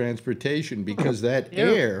form of transportation, because the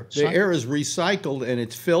air is recycled and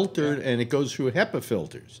it's filtered and it goes through HEPA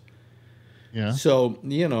filters. Yeah. So,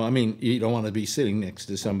 you don't want to be sitting next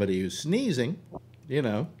to somebody who's sneezing,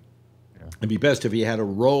 It'd be best if you had a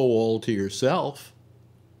row all to yourself.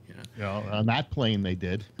 On that plane they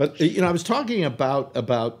did. But, I was talking about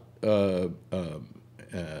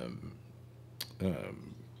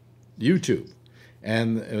YouTube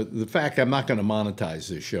and the fact I'm not going to monetize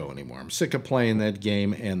this show anymore. I'm sick of playing that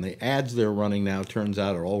game, and the ads they're running now turns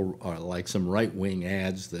out are like some right-wing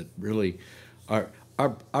ads that really are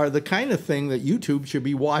the kind of thing that YouTube should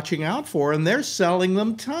be watching out for, and they're selling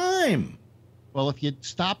them time. Well, if you'd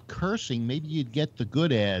stop cursing, maybe you'd get the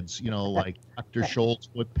good ads, like Dr. Scholl's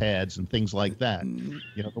foot pads and things like that.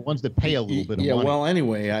 The ones that pay a little bit of money. Well,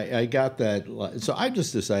 anyway, I got that. So I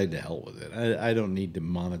just decided to hell with it. I don't need to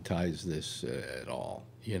monetize this at all,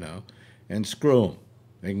 and screw them.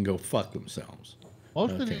 They can go fuck themselves.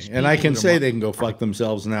 And I can say they can go fuck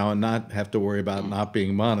themselves now and not have to worry about not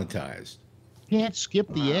being monetized. Can't skip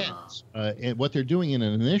the ads. And what they're doing in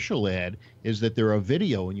an initial ad is that they're a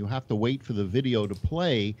video, and you have to wait for the video to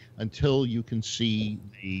play until you can see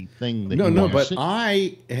the thing that you want to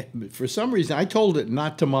see. For some reason, I told it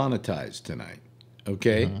not to monetize tonight,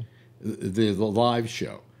 okay? The live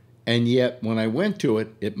show. And yet, when I went to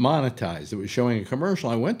it, it monetized. It was showing a commercial.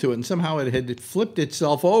 I went to it, and somehow it had flipped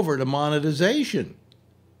itself over to monetization.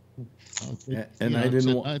 And I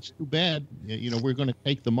didn't want. It's too bad. We're going to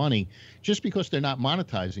take the money. Just because they're not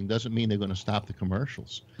monetizing doesn't mean they're going to stop the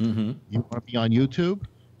commercials. You want to be on YouTube?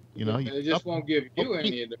 They just won't give you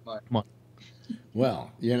any of the money.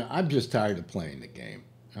 Well, I'm just tired of playing the game.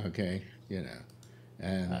 Okay,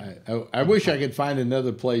 and I wish I could find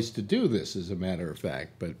another place to do this. As a matter of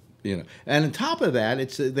fact, but and on top of that,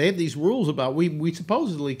 they have these rules about we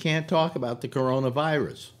supposedly can't talk about the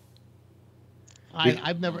coronavirus.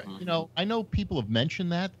 I've never, I know people have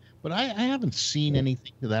mentioned that, but I haven't seen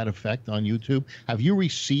anything to that effect on YouTube. Have you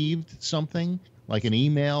received something like an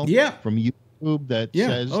email from YouTube that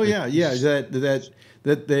says? Oh,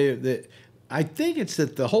 that I think it's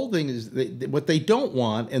that the whole thing is what they don't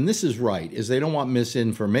want, and this is right, is they don't want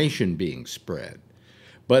misinformation being spread.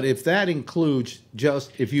 But if that includes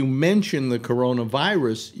if you mention the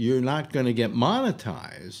coronavirus, you're not going to get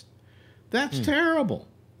monetized. That's terrible.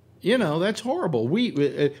 That's horrible.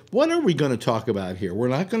 What are we going to talk about here? We're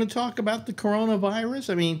not going to talk about the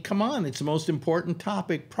coronavirus? I mean, come on. It's the most important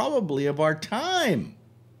topic probably of our time.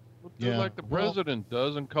 Do like the president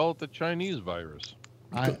does and call it the Chinese virus.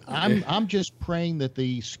 I'm just praying that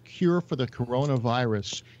the cure for the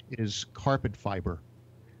coronavirus is carpet fiber.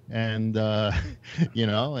 And, and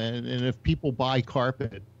if people buy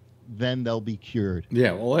carpet, then they'll be cured.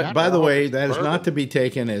 Yeah, well, by the way, that is not to be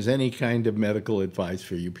taken as any kind of medical advice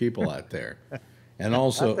for you people out there. And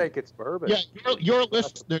also, I think it's bourbon. Yeah, your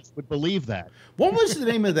listeners would believe that. What was the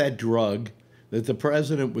name of that drug that the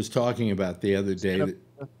president was talking about the other day?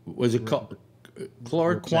 Was it called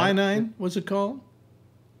chloroquine? Was it called?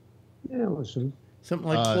 Yeah, it was something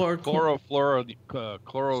like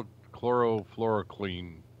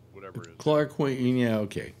chlorofluoroclean, whatever it is. Chloroquine, yeah,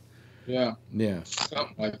 okay. Yeah.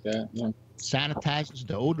 Something like that. Yeah. Sanitizes,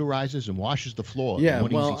 deodorizes, and washes the floor. Yeah,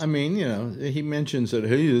 well, I mean, he mentions that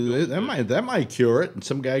that might cure it, and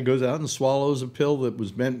some guy goes out and swallows a pill that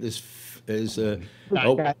was meant as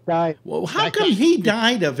died. Well, how come he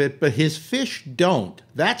died of it, but his fish don't?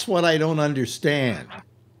 That's what I don't understand.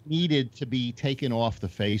 Needed to be taken off the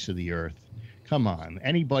face of the earth. Come on,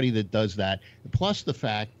 anybody that does that. Plus the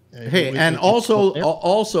fact. Hey, and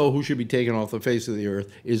also who should be taken off the face of the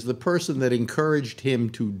earth is the person that encouraged him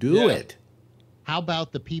to do it. How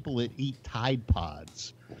about the people that eat Tide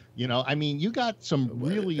Pods? You know, I mean, you got some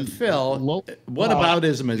really Phil, low.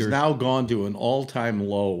 whataboutism has now gone to an all-time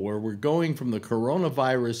low, where we're going from the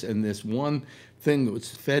coronavirus and this one thing that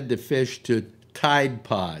was fed to fish to Tide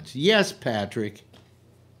Pods. Yes, Patrick.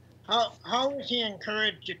 How was he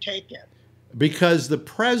encouraged to take it? Because the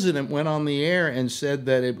president went on the air and said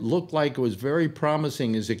that it looked like it was very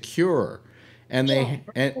promising as a cure, and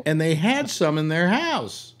they had some in their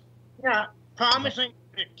house. Yeah, promising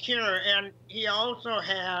a cure, and he also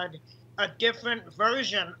had a different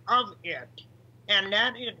version of it, and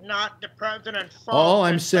that is not the president's fault. All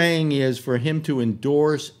I'm saying is, for him to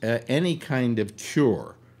endorse any kind of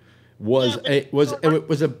cure was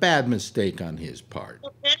a bad mistake on his part.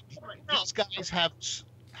 These guys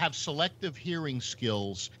have selective hearing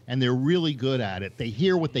skills, and they're really good at it. They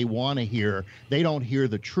hear what they want to hear. They don't hear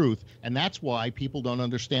the truth, and that's why people don't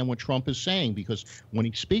understand what Trump is saying, because when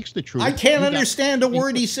he speaks the truth... I can't understand a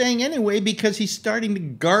word he's saying anyway, because he's starting to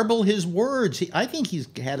garble his words. I think he's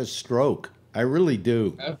had a stroke. I really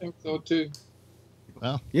do. I think so, too.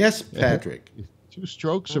 Well, yes, Patrick. 2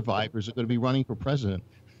 stroke survivors are going to be running for president.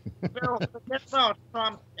 Bill, forget about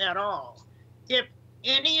Trump at all. If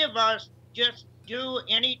any of us just do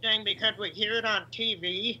anything because we hear it on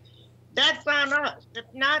TV, that's on us. It's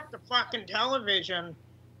not the fucking television.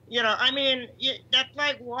 You know, I mean, that's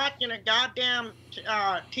like watching a goddamn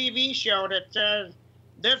TV show that says,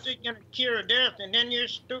 this is going to cure this, and then your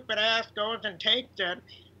stupid ass goes and takes it.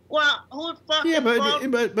 Well, who's fucking... Yeah,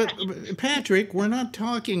 but Patrick, we're not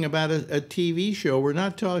talking about a TV show. We're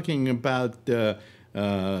not talking about...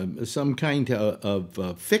 some kind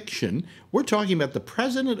of fiction. We're talking about the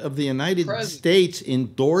President of the United States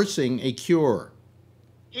endorsing a cure.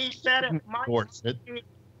 He said it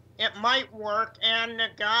might work, and the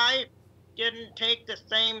guy didn't take the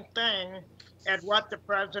same thing as what the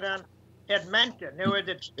president had mentioned.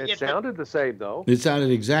 It sounded the same, though. It sounded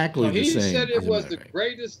exactly the same. He said it was the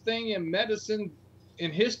greatest thing in medicine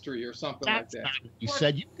in history or something like that. He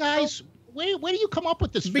said, you guys... Where do you come up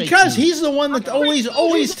with this? Because he's the one that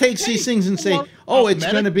always takes these things and say, "Oh, it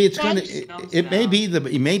may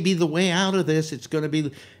be the way out of this. It's going to be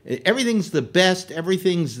everything's the best.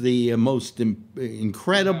 Everything's the most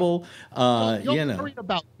incredible." You're worried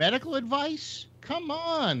about medical advice? Come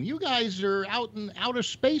on, you guys are out in outer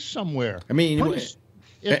space somewhere. I mean, I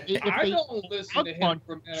don't listen to him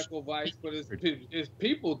for medical advice, but his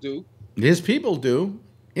people do. His people do.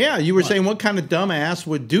 Yeah, you were saying what kind of dumbass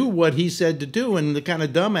would do what he said to do, and the kind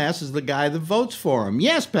of dumbass is the guy that votes for him.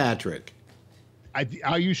 Yes, Patrick.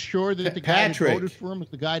 Are you sure that the guy that voted for him was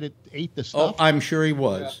the guy that ate the stuff? Oh, I'm sure he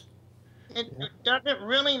was. Yeah. It doesn't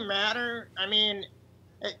really matter. I mean,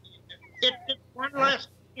 it's one less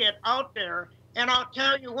kid out there, and I'll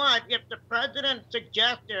tell you what, if the president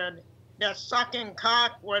suggested that sucking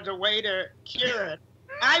cock was a way to cure it,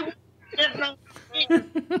 I wouldn't.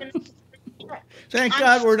 Thank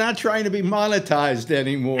God we're not trying to be monetized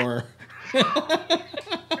anymore. You're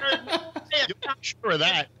sure of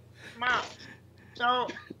that. So,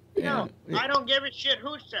 no, I don't give a shit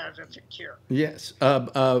who says it's a cure. Yes.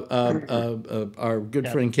 Our good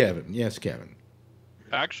friend Kevin. Yes, Kevin.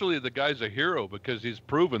 Actually, the guy's a hero because he's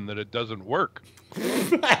proven that it doesn't work.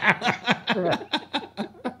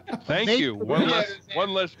 Thank you. One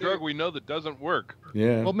less drug we know that doesn't work.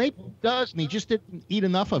 Yeah. Well, maybe it does, and he just didn't eat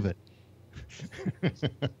enough of it.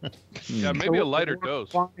 Yeah, maybe a lighter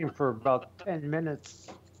dose. For about 10 minutes.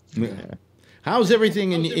 Yeah. How's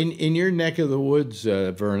everything in your neck of the woods,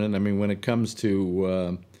 Vernon? I mean, when it comes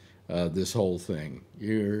to this whole thing,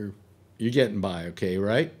 you're getting by okay,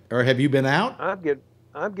 right? Or have you been out?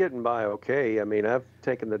 I'm getting by okay. I mean, I've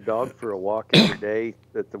taken the dog for a walk every day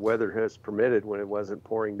that the weather has permitted when it wasn't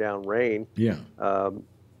pouring down rain. Yeah.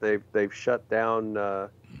 They've shut down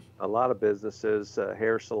a lot of businesses,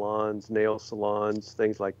 hair salons, nail salons,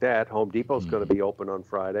 things like that. Home Depot's going to be open on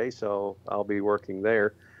Friday, so I'll be working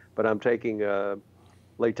there. But I'm taking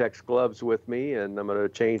latex gloves with me, and I'm going to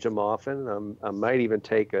change them often. I might even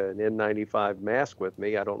take an N95 mask with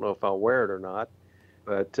me. I don't know if I'll wear it or not.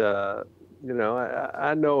 But, you know,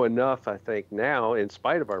 I know enough, I think, now, in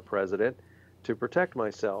spite of our president, to protect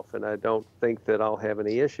myself, and I don't think that I'll have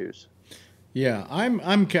any issues. Yeah,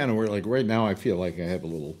 I'm kind of worried. Like right now, I feel like I have a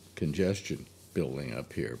little congestion building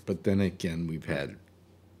up here. But then again, we've had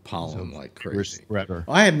pollen like crazy.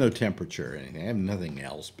 I have no temperature or anything. I have nothing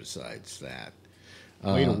else besides that.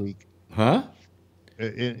 Wait a week. Huh?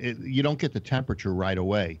 You don't get the temperature right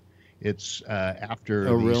away. It's after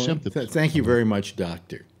the symptoms. Thank you very much,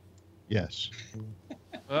 doctor. Yes.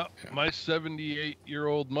 Well, my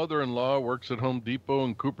 78-year-old mother-in-law works at Home Depot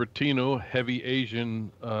in Cupertino, heavy Asian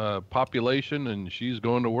population, and she's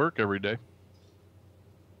going to work every day.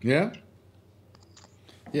 Yeah.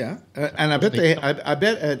 Yeah, and I bet I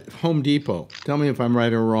bet at Home Depot. Tell me if I'm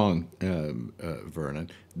right or wrong, Vernon.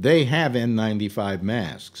 They have N95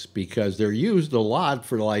 masks because they're used a lot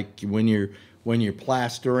for like when you're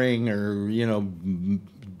plastering or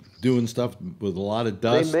doing stuff with a lot of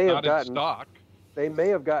dust. They may Not have in gotten stock. They may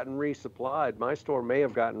have gotten resupplied. My store may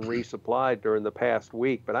have gotten resupplied during the past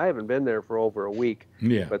week, but I haven't been there for over a week.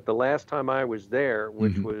 Yeah. But the last time I was there,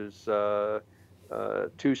 which was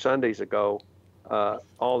 2 Sundays ago,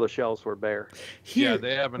 all the shelves were bare. Yeah,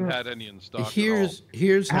 they haven't had any in stock.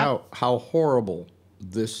 Here's how horrible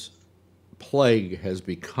this plague has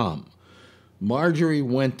become. Marjorie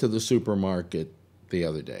went to the supermarket the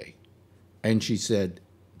other day, and she said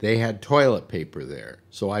they had toilet paper there,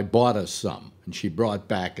 so I bought us some, and she brought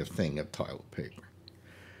back a thing of toilet paper.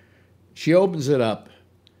 She opens it up.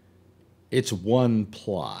 It's 1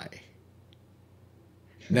 ply.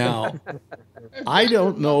 Now, I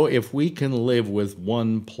don't know if we can live with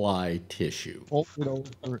 1 ply tissue.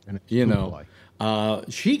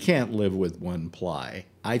 She can't live with 1 ply.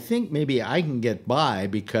 I think maybe I can get by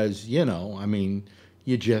because, you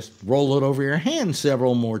just roll it over your hand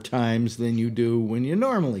several more times than you do when you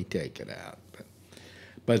normally take it out.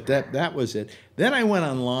 But that was it. Then I went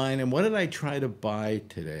online, and what did I try to buy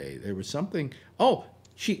today? There was something. Oh,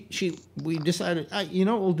 we decided, what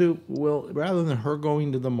we'll do, rather than her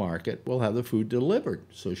going to the market, we'll have the food delivered.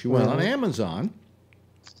 So she went on Amazon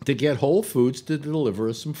to get Whole Foods to deliver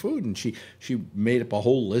us some food. And she made up a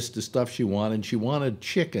whole list of stuff she wanted. She wanted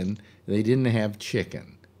chicken. They didn't have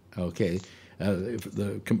chicken, okay,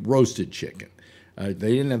 the roasted chicken. They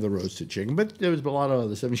didn't have the roasted chicken, but there was a lot of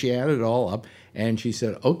other stuff. And she added it all up, and she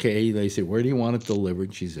said, okay. They said, where do you want it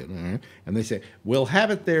delivered? She said, and they said, we'll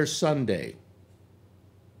have it there Sunday.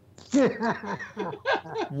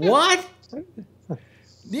 What?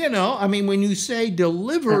 When you say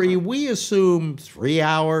delivery, we assume 3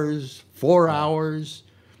 hours, 4 hours,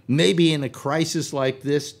 maybe in a crisis like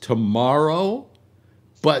this tomorrow,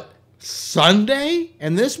 but Sunday?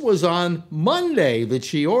 And this was on Monday that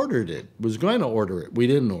she ordered it, was going to order it. We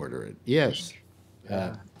didn't order it. Yes.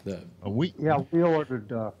 We ordered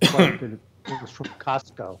quite a bit. It was from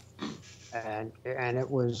Costco, and it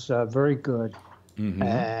was very good.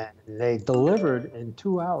 And they delivered in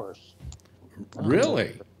 2 hours.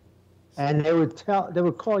 Really? And they would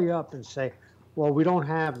call you up and say, "Well, we don't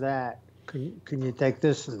have that. Can you take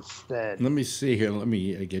this instead?" Let me see here. Let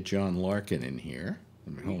me get John Larkin in here.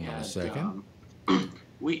 Hold on a second.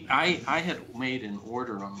 I had made an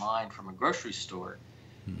order online from a grocery store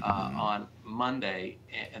on Monday,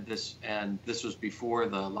 and this was before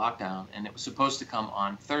the lockdown, and it was supposed to come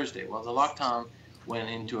on Thursday. Well, the lockdown went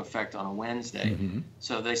into effect on a Wednesday.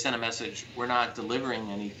 So they sent a message, we're not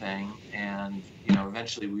delivering anything, and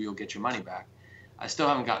eventually you'll get your money back. I still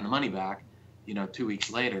haven't gotten the money back, 2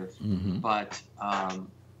 weeks later. But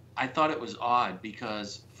I thought it was odd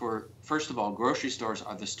because first of all, grocery stores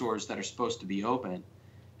are the stores that are supposed to be open,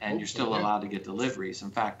 and you're still allowed to get deliveries.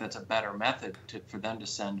 In fact, that's a better method for them to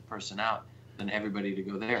send a person out than everybody to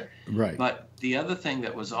go there. Right. But the other thing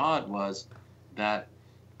that was odd was that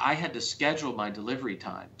I had to schedule my delivery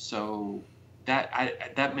time, so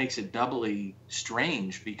that makes it doubly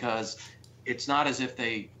strange because it's not as if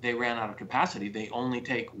they ran out of capacity. They only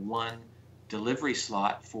take 1 delivery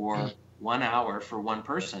slot for 1 hour for 1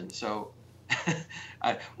 person. So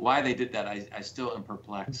why they did that, I still am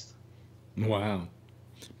perplexed. Wow.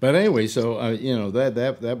 But anyway, so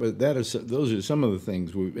those are some of the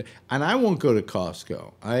things and I won't go to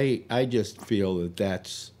Costco. I just feel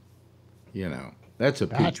that's that's a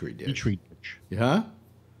petri dish. Petri dish. Huh?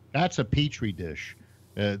 That's a petri dish.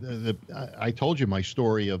 I told you my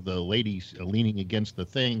story of the lady leaning against the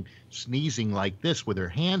thing, sneezing like this with her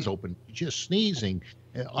hands open, just sneezing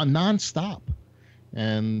nonstop.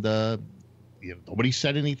 And nobody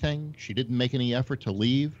said anything. She didn't make any effort to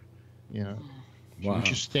leave. She was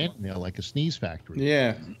just standing there like a sneeze factory.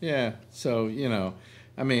 Yeah, yeah. So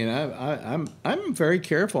I'm very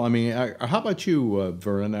careful. How about you,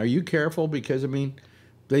 Vernon? Are you careful? Because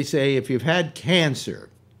they say if you've had cancer,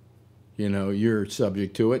 you're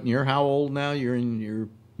subject to it. And you're how old now? You're in your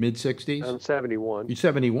mid-60s? I'm 71. You're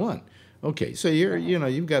 71. Okay, so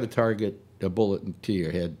you've got to target a bullet to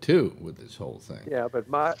your head too with this whole thing. Yeah, but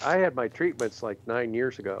I had my treatments like 9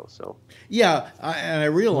 years ago, so. Yeah, I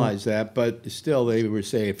realize that, but still, they would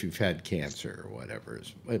say if you've had cancer or whatever.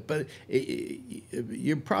 But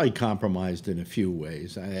you're probably compromised in a few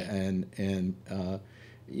ways, so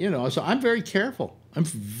I'm very careful. I'm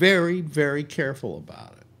very, very careful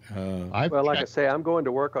about it. Well, like I say, I'm going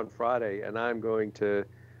to work on Friday, and I'm going to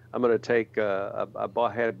I'm going to take.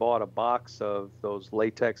 Had bought a box of those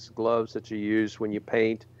latex gloves that you use when you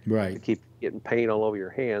paint, right? To keep getting paint all over your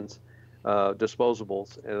hands,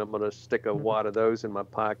 disposables, and I'm going to stick a wad of those in my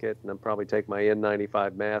pocket, and then probably take my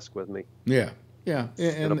N95 mask with me. Yeah, yeah,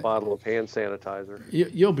 and a bottle of hand sanitizer.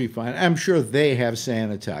 You'll be fine. I'm sure they have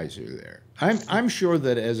sanitizer there. I'm sure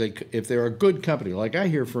that if they're a good company, like I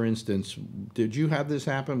hear, for instance, did you have this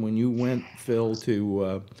happen when you went, Phil,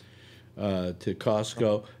 to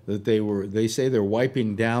Costco, that they say they're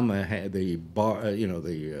wiping down the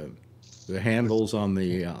handles on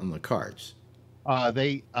the carts.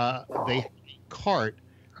 They had a cart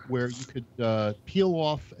where you could peel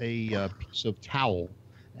off a piece of towel,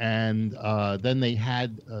 and then they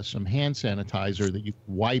had some hand sanitizer that you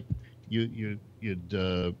wipe. You'd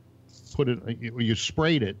put it. You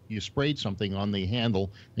sprayed something on the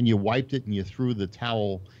handle, and you wiped it, and you threw the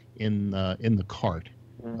towel in the cart.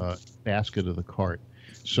 Basket of the cart.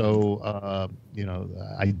 So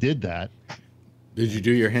I did that. Did you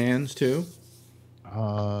do your hands too?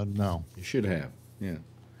 No. You should have. Yeah.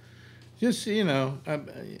 Just who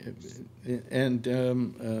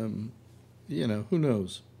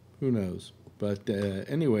knows? But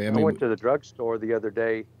anyway, I went to the drugstore the other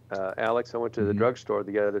day, Alex. I went to the drugstore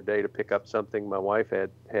the other day to pick up something my wife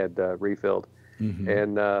had refilled,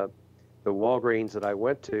 and the Walgreens that I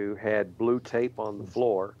went to had blue tape on the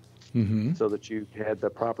floor, so that you had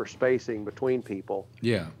the proper spacing between people.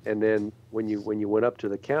 Yeah. And then when you went up to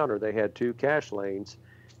the counter, they had 2 cash lanes,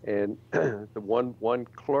 and the one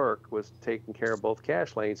clerk was taking care of both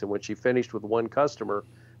cash lanes. And when she finished with one customer,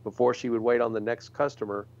 before she would wait on the next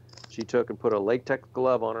customer, she took and put a latex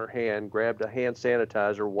glove on her hand, grabbed a hand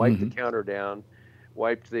sanitizer, wiped the counter down,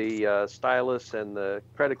 wiped the stylus and the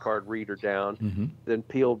credit card reader down, then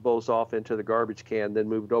peeled those off into the garbage can, then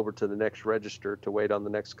moved over to the next register to wait on the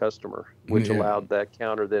next customer, which allowed that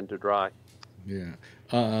counter then to dry. Yeah.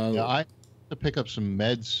 I had to pick up some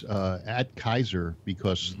meds at Kaiser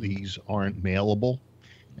because these aren't mailable,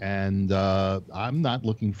 and I'm not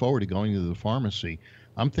looking forward to going to the pharmacy.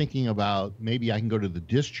 I'm thinking about maybe I can go to the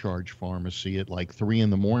discharge pharmacy at like 3 in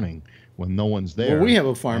the morning when no one's there. Well, we have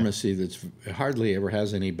a pharmacy that's hardly ever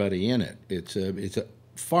has anybody in it. It's a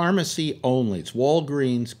pharmacy only. It's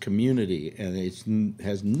Walgreens Community, and it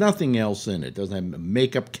has nothing else in it. Doesn't have a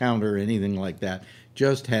makeup counter or anything like that.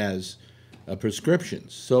 Just has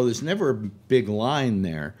prescriptions. So there's never a big line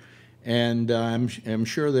there. And I'm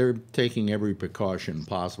sure they're taking every precaution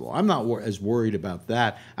possible. I'm not as worried about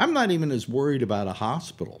that. I'm not even as worried about a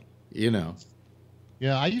hospital, Yeah,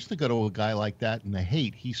 I used to go to a guy like that in the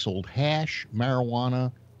Haight. He sold hash,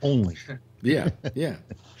 marijuana only. Yeah.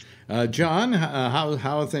 John,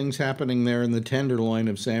 how are things happening there in the Tenderloin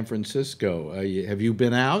of San Francisco? Have you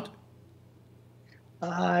been out?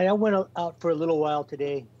 I went out for a little while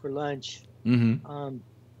today for lunch. I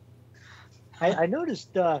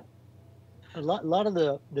noticed a lot of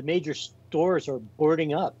the major stores are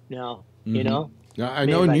boarding up now. I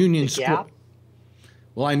know in Union Square.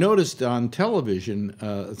 Well, I noticed on television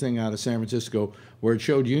a thing out of San Francisco where it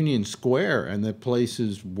showed Union Square, and the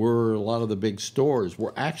places where a lot of the big stores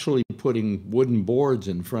were actually putting wooden boards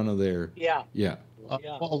in front of their... Yeah.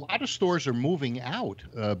 Well, a lot of stores are moving out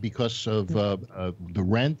because of the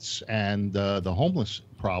rents and the homeless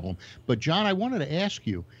problem. But, John, I wanted to ask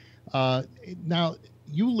you, now,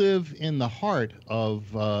 you live in the heart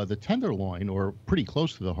of the Tenderloin, or pretty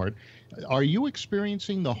close to the heart. Are you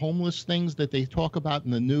experiencing the homeless things that they talk about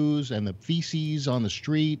in the news, and the feces on the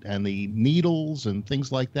street and the needles and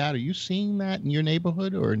things like that? Are you seeing that in your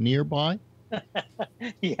neighborhood or nearby?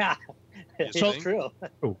 Yeah, it's true.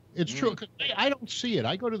 It's true. 'Cause I don't see it.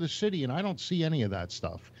 I go to the city and I don't see any of that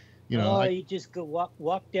stuff. You just go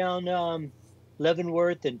walk down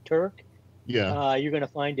Leavenworth and Turk. Yeah, you're going to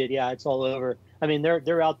find it. Yeah, it's all over. I mean,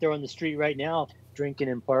 they're out there on the street right now, drinking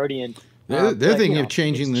and partying. They're thinking of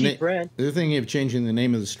changing the name. They're thinking of changing the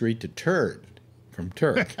name of the street to Turd, from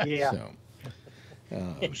Turk. Yeah.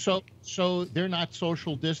 So they're not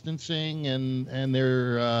social distancing, and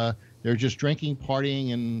they're just drinking,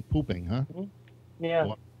 partying, and pooping, huh?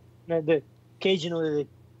 Yeah. Occasionally,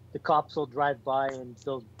 the cops will drive by and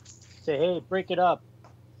they'll say, "Hey, break it up.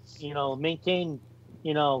 Maintain.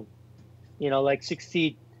 Like 6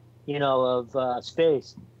 feet, of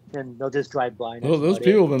space." And they'll just drive by. Well, those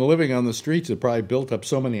people have been living on the streets have probably built up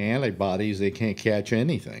so many antibodies they can't catch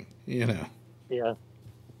anything, Yeah.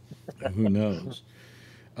 Who knows?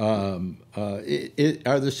 Are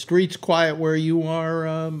the streets quiet where you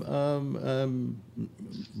are,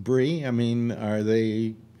 Bree? I mean, are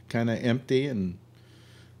they kind of empty and?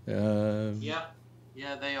 Yeah,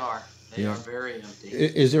 Yeah, they are. They are very empty.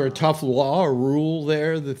 Is there a tough law or rule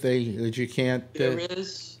there that you can't? There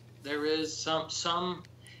is some.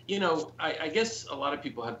 You know, I guess a lot of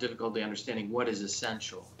people have difficulty understanding what is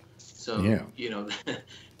essential. So you know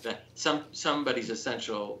that somebody's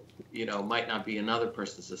essential, you know, might not be another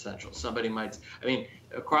person's essential. Somebody might. I mean,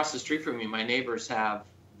 across the street from me, my neighbors have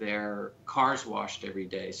their cars washed every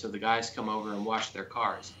day. So the guys come over and wash their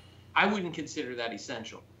cars. I wouldn't consider that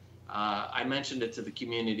essential. I mentioned it to the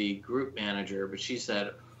community group manager, but she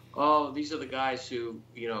said, "Oh, these are the guys who,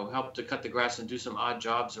 you know, help to cut the grass and do some odd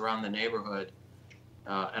jobs around the neighborhood."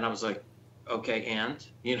 And I was like, "Okay, and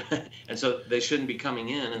you know, and so they shouldn't be coming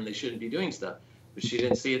in and they shouldn't be doing stuff." But she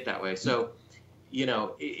didn't see it that way. So, you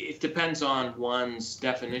know, it depends on one's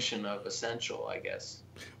definition of essential, I guess.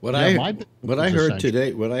 What I heard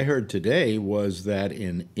today was that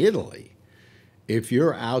in Italy, if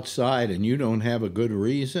you're outside and you don't have a good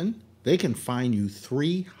reason, they can fine you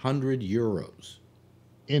 300 euros.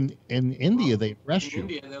 In India, they arrest you. In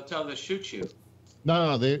India, they'll tell them to shoot you.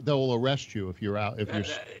 No, they'll arrest you if you're out.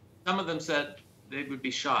 Some of them said they would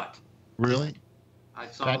be shot. Really? I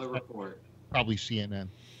saw the report. Probably CNN.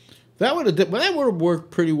 That would have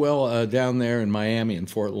worked pretty well down there in Miami and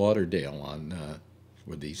Fort Lauderdale on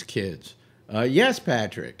with these kids. Yes,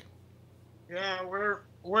 Patrick. Yeah, we're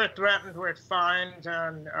threatened with fines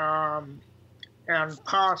and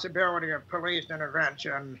possibility of police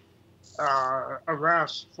intervention,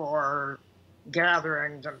 arrests for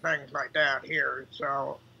gatherings and things like that here.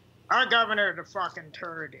 So our governor is a fucking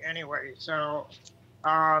turd anyway. So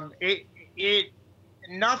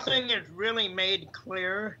nothing is really made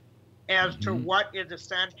clear as to what is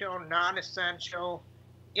essential, non-essential,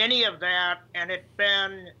 any of that. And it's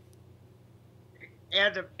been,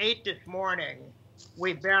 as of 8 this morning,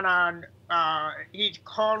 we've been on, he's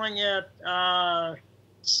calling it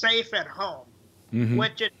safe at home,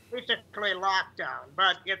 which is basically lockdown,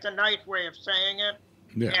 but it's a nice way of saying it.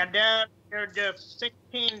 Yeah. And then there's this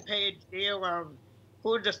 16-page deal of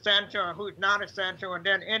who's essential and who's not essential. And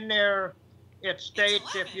then in there, it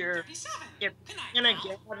states if you're in a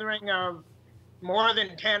gathering of more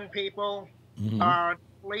than 10 people,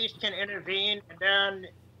 police can intervene. And then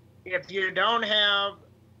if you don't have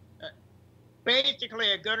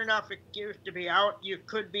basically a good enough excuse to be out, you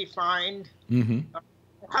could be fined. I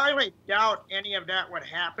highly doubt any of that would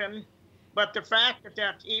happen. But the fact that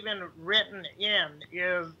that's even written in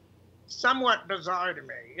is somewhat bizarre to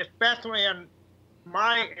me, especially in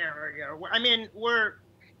my area. I mean,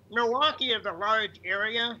 Milwaukee is a large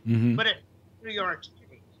area, but it's New York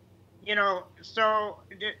City, you know. So,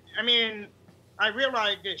 I mean, I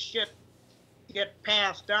realize this shit gets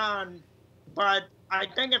passed on, but I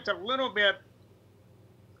think it's a little bit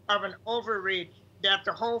of an overreach that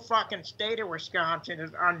the whole fucking state of Wisconsin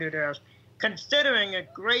is under this, considering a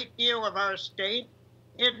great deal of our state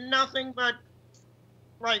is nothing but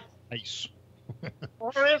like ice,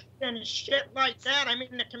 forest and shit like that. I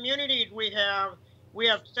mean, the communities we have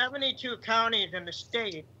 72 counties in the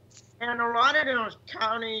state, and a lot of those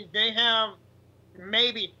counties, they have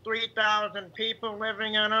maybe 3,000 people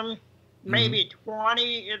living in them, maybe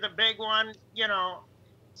 20 is a big one, you know.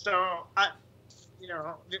 So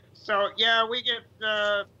yeah, we get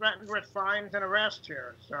threatened with fines and arrests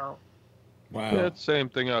here. So. Wow. Yeah, it's the same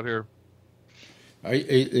thing out here.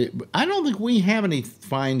 I don't think we have any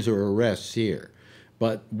fines or arrests here.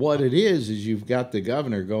 But what it is you've got the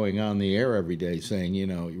governor going on the air every day saying, you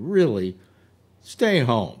know, really stay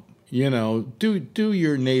home. You know, do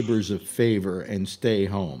your neighbors a favor and stay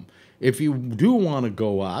home. If you do want to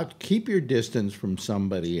go out, keep your distance from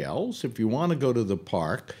somebody else. If you want to go to the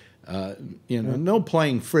park, you know, no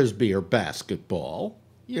playing Frisbee or basketball.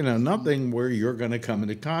 You know, nothing where you're going to come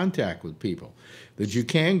into contact with people. That you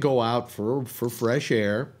can go out for fresh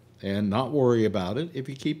air and not worry about it if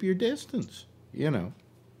you keep your distance. You know,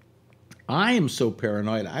 I am so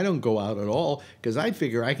paranoid, I don't go out at all because I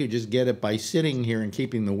figure I could just get it by sitting here and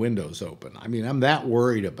keeping the windows open. I mean, I'm that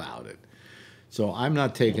worried about it. So I'm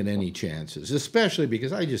not taking any chances, especially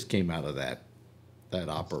because I just came out of that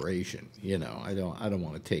operation. You know, I don't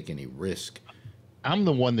want to take any risk. I'm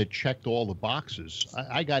the one that checked all the boxes.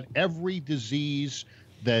 I got every disease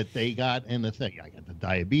that they got in the thing. I got the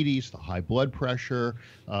diabetes, the high blood pressure,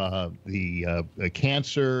 the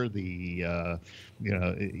cancer, the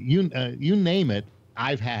you name it,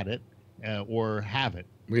 I've had it or have it.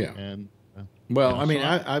 Yeah. And well, I mean,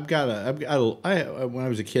 when I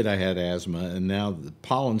was a kid, I had asthma, and now the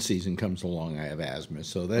pollen season comes along, I have asthma.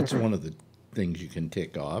 So that's one of the things you can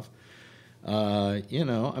tick off. You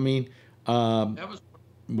know, I mean, that was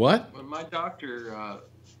what? When my doctor, I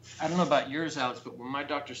don't know about yours, Alex, but when my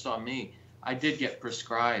doctor saw me, I did get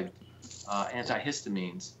prescribed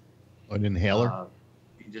antihistamines. An inhaler?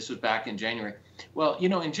 This was back in January. Well, you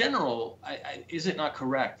know, in general, is it not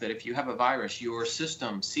correct that if you have a virus, your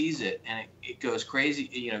system sees it and it goes crazy,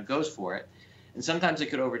 you know, goes for it, and sometimes it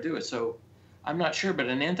could overdo it. So I'm not sure, but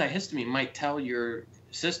an antihistamine might tell your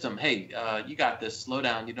system, hey, you got this, slow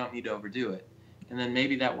down, you don't need to overdo it. And then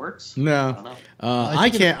maybe that works? No, I don't know.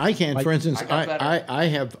 I can't. For instance, I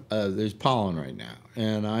have, there's pollen right now,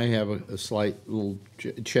 and I have a slight little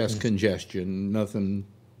chest congestion, nothing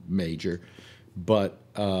major. But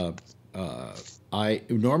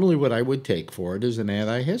normally what I would take for it is an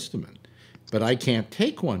antihistamine. But I can't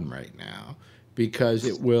take one right now because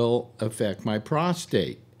it will affect my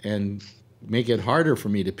prostate and make it harder for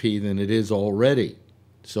me to pee than it is already.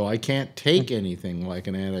 So I can't take anything like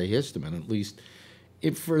an antihistamine, at least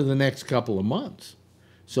for the next couple of months.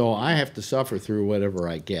 So I have to suffer through whatever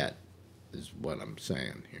I get, is what I'm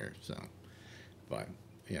saying here. So, but,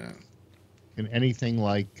 you know. Can anything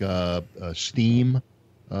like steam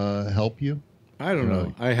help you? I don't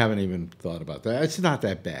know. I haven't even thought about that. It's not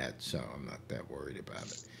that bad, so I'm not that worried about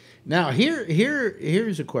it. Now,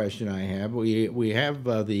 here's a question I have. We have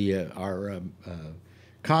our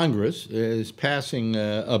Congress is passing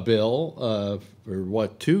a bill for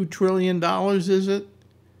what, $2 trillion, is it?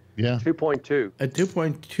 Yeah. 2.2. A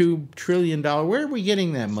 $2.2 trillion. Where are we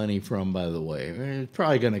getting that money from, by the way? It's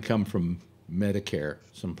probably going to come from Medicare,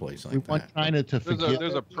 someplace like that. We want China to forget.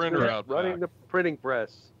 There's a printer out there. Running the printing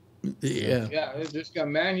press. Yeah. Yeah, they're just going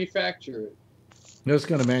to manufacture it. It's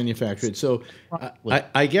going to manufacture it. So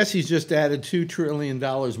I guess he's just added $2 trillion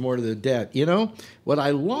more to the debt. You know, what I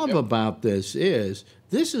love about this is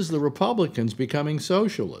the Republicans becoming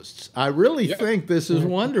socialists. I really think this is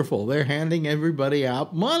wonderful. They're handing everybody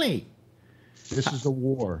out money. This is the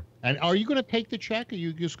war. And are you going to take the check, or are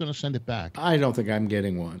you just going to send it back? I don't think I'm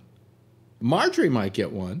getting one. Marjorie might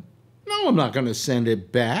get one. No, I'm not going to send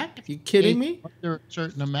it back. Are you kidding me? Under a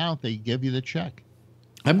certain amount, they give you the check.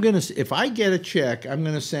 If I get a check, I'm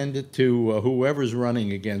going to send it to whoever's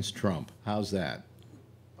running against Trump. How's that?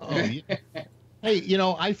 Oh, yeah. Hey, you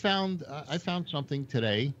know, I found something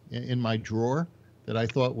today in my drawer that I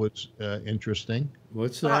thought was interesting.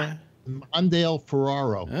 What's that? Mondale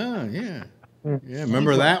Ferraro. Oh, yeah. Yeah,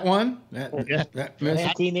 remember that one? That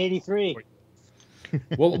 1983.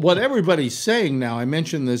 Well, what everybody's saying now, I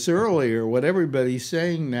mentioned this earlier, what everybody's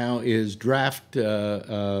saying now is draft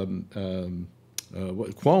Cuomo,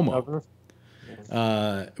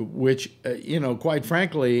 which, you know, quite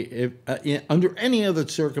frankly, if, under any other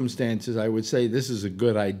circumstances, I would say this is a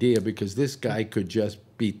good idea because this guy could just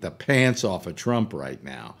beat the pants off of Trump right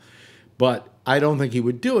now. But I don't think he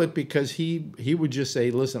would do it because he would just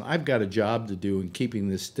say, listen, I've got a job to do in keeping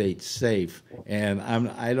this state safe, and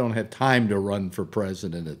I don't have time to run for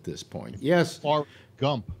president at this point. Yes. Or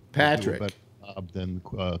Gump. Patrick. Better job than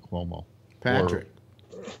Cuomo. Patrick.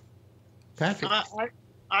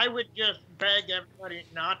 I would just beg everybody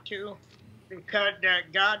not to, because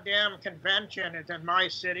that goddamn convention is in my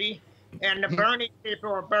city, and the Bernie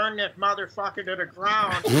people will burn this motherfucker to the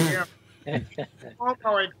ground. And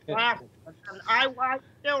I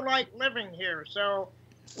still like living here, so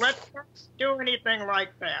let's not do anything like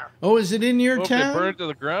that. Oh, is it in your town? If they burn it to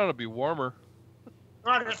the ground, it'll be warmer.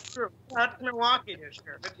 Well, that's true. That's Milwaukee this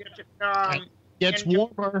year.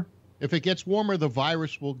 If it gets warmer, the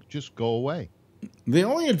virus will just go away. The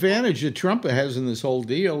only advantage that Trump has in this whole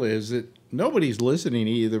deal is that nobody's listening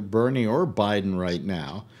to either Bernie or Biden right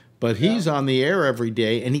now. But he's on the air every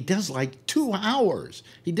day, and he does like 2 hours.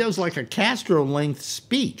 He does like a Castro-length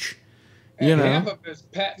speech. You know, half of it is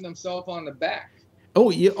patting himself on the back.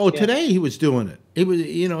 Oh, yeah. Oh, today he was doing it. It was,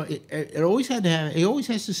 you know, it always had to have. He always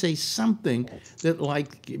has to say something that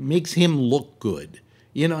like makes him look good.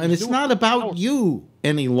 You know, and it's not about you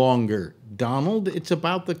any longer, Donald. It's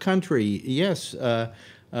about the country. Yes,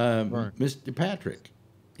 Mr. Patrick.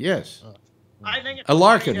 Yes. I think it's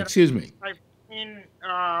Larkin. Excuse me. I've seen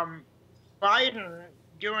Biden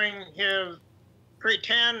doing his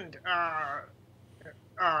pretend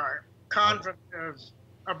conferences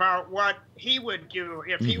about what he would do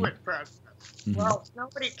if he was president. Well,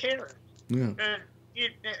 nobody cares. Yeah.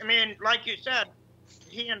 I mean, like you said,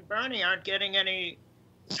 he and Bernie aren't getting any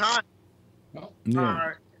time.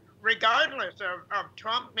 Regardless of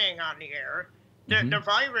Trump being on the air, the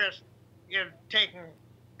virus is taking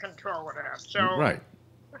control of that. So,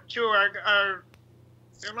 to a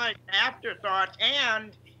like afterthought,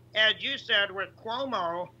 and as you said with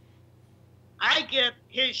Cuomo, I get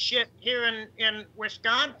his shit here in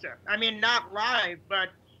Wisconsin. I mean, not live, but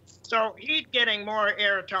So he's getting more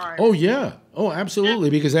airtime. Oh yeah. Oh, absolutely.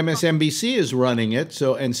 Because MSNBC is running it.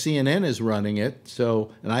 So and CNN is running it.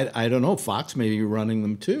 So and I don't know. Fox may be running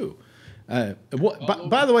them too. By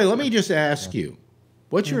the way, let me just ask you,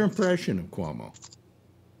 what's your impression of Cuomo?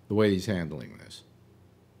 The way he's handling this.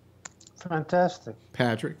 Fantastic.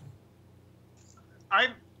 Patrick. I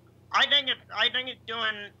think it's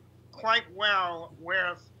doing quite well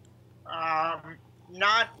with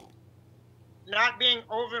not being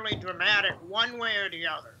overly dramatic one way or the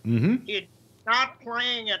other. Mm-hmm. He's not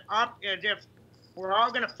playing it up as if we're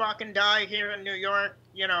all gonna fucking die here in New York,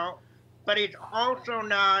 you know. But he's also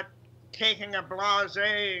not taking a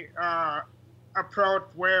blasé approach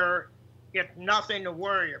where it's nothing to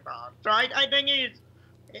worry about. So I think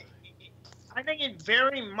it's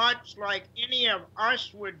very much like any of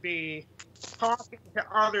us would be talking to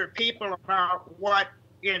other people about what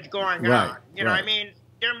is going on. You know, I mean,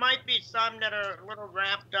 there might be some that are a little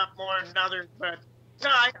wrapped up more than others, but no,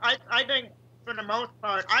 I think for the most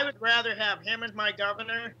part, I would rather have him as my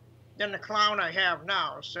governor than the clown I have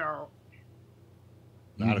now. So,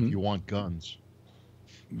 not if you want guns.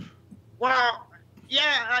 Well,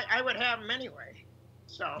 yeah, I would have them anyway.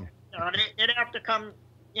 So, you know, they'd have to come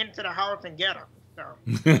into the house and get them. So.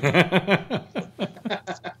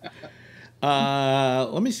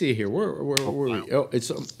 Let me see here. Where oh,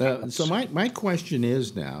 it's so my question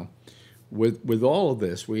is now, with all of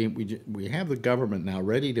this, we have the government now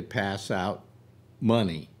ready to pass out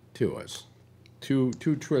money to us,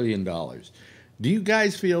 $2 trillion. Do you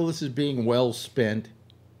guys feel this is being well spent?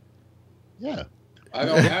 Yeah. I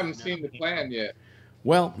haven't seen the plan yet.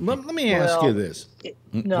 Well, let me ask you this.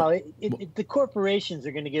 The corporations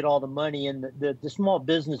are going to get all the money, and the small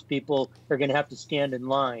business people are going to have to stand in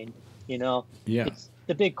line. You know,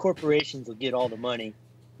 the big corporations will get all the money.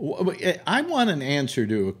 I want an answer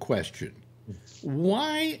to a question.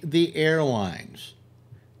 Why the airlines?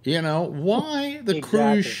 You know, why the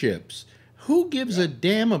cruise ships? Who gives a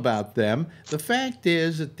damn about them? The fact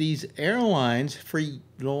is that these airlines, for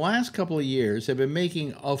the last couple of years, have been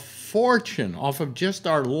making a fortune off of just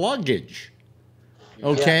our luggage.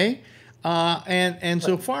 Okay? And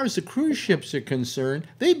so far as the cruise ships are concerned,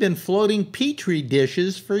 they've been floating Petri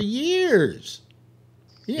dishes for years.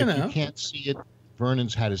 You know. You can't see it.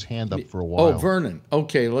 Vernon's had his hand up for a while. Oh, Vernon.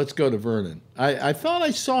 Okay, let's go to Vernon. I thought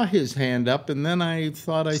I saw his hand up, and then I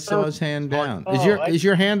thought I saw his hand down. Is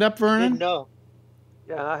your hand up, Vernon? No.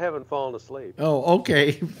 Yeah, I haven't fallen asleep. Oh,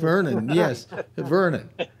 okay. Vernon, yes. Vernon.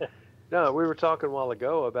 No, we were talking a while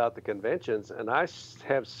ago about the conventions, and I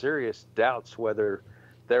have serious doubts whether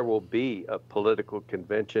there will be a political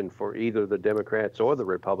convention for either the Democrats or the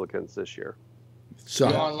Republicans this year. So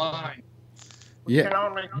online. Yeah.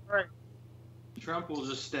 Trump will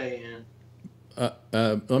just stay in.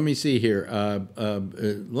 Let me see here.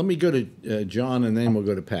 Let me go to John, and then we'll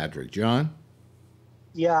go to Patrick. John?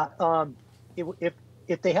 Yeah.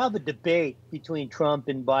 If they have a debate between Trump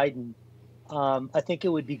and Biden, I think it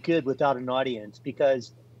would be good without an audience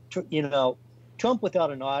because, you know, Trump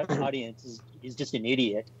without an audience is just an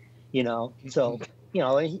idiot, you know. So, you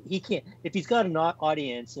know, he can't. If he's got an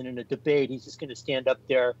audience and in a debate, he's just going to stand up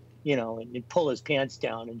there, you know, and pull his pants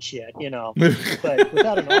down and shit, you know. But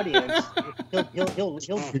without an audience, he'll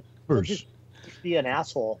just be an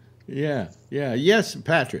asshole. Yeah. Yes,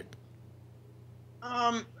 Patrick.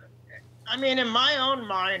 I mean, in my own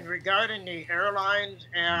mind, regarding the airlines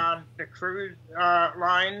and the cruise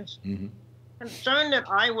lines, concern that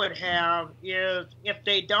I would have is if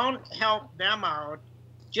they don't help them out,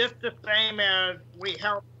 just the same as we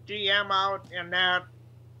helped GM out in that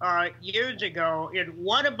years ago,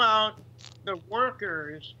 what about the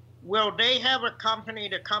workers? Will they have a company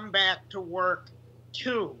to come back to work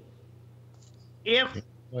to if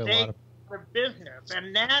they have a business?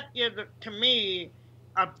 And that is, to me,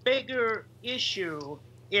 a bigger issue.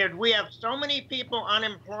 Is we have so many people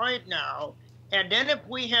unemployed now, and then if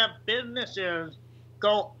we have businesses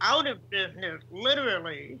go out of business,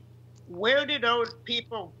 literally, where do those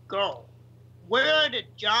people go? Where are the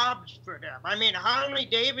jobs for them? I mean, Harley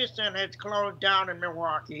Davidson has closed down in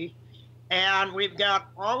Milwaukee, and we've got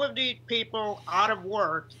all of these people out of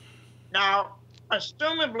work. Now,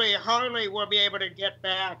 assumably, Harley will be able to get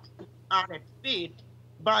back on its feet,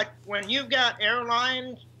 but when you've got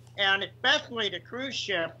airlines, and especially the cruise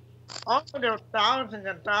ship, all of those thousands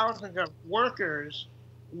and thousands of workers,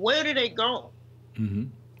 where do they go? Okay.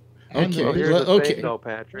 Here's the thing, though,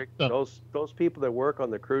 Patrick. Those people that work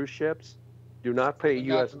on the cruise ships do not pay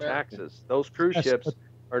U.S. taxes. Those cruise ships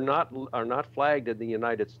are not flagged in the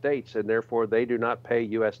United States, and therefore they do not pay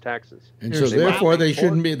U.S. taxes. And so therefore they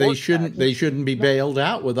shouldn't be bailed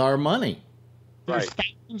out with our money. There's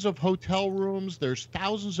thousands of hotel rooms. There's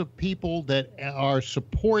thousands of people that are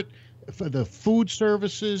support for the food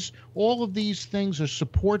services. All of these things are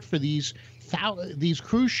support for these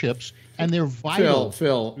cruise ships, and they're vital.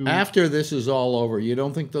 Phil, after this is all over, you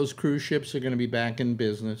don't think those cruise ships are going to be back in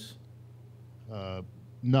business?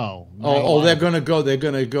 No. They're going to go. They're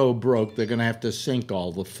going to go broke. They're going to have to sink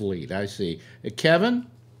all the fleet. I see. Kevin?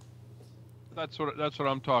 That's what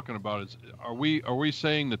I'm talking about. Are we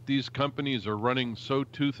saying that these companies are running so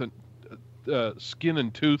skin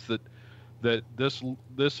and tooth that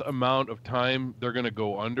this amount of time they're going to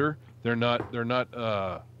go under? They're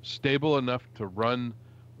not stable enough to run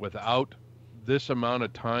without this amount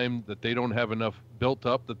of time, that they don't have enough built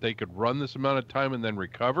up that they could run this amount of time and then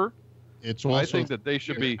recover. I think that they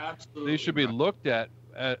should be looked at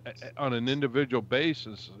on an individual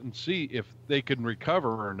basis and see if they can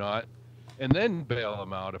recover or not, and then bail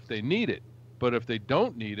them out if they need it. But if they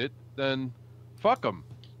don't need it, then fuck them.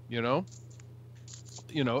 If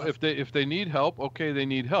they need help, okay, they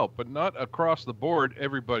need help, but not across the board.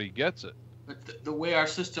 Everybody gets it. But the way our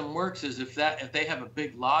system works is if they have a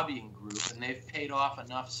big lobbying group and they've paid off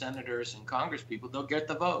enough senators and Congress people, they'll get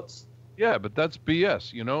the votes. Yeah, but that's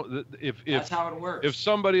BS. That's how it works. If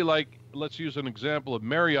somebody like, let's use an example of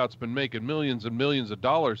Marriott's been making millions and millions of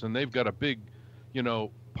dollars, and they've got a big,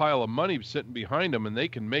 pile of money sitting behind them, and they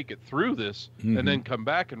can make it through this and then come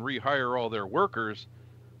back and rehire all their workers,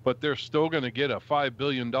 but they're still going to get a $5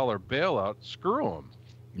 billion bailout. Screw them.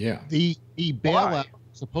 Yeah. The bailout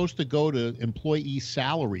is supposed to go to employee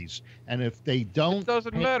salaries, and if they don't, it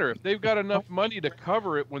doesn't matter. If they've got enough money to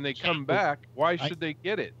cover it when they come back, why should they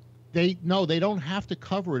get it? They don't have to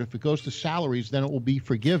cover it. If it goes to salaries, then it will be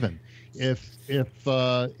forgiven. If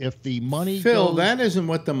the money Phil, that isn't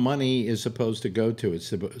what the money is supposed to go to. It's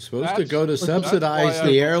supposed to go to subsidize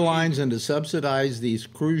the airlines and to subsidize these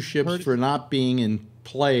cruise ships for not being in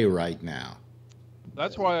play right now.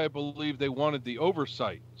 That's why I believe they wanted the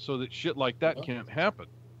oversight so that shit like that can't happen.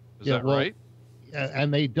 Is that right?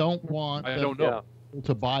 And they don't want. I don't know.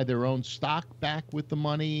 To buy their own stock back with the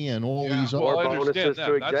money and all these or other bonuses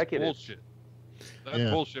to executives. That's bullshit.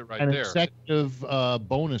 That's bullshit right and there. Executive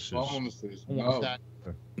bonuses.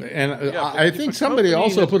 And I think somebody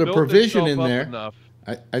also put a provision in there.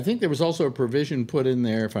 I think there was also a provision put in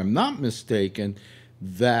there, if I'm not mistaken,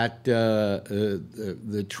 that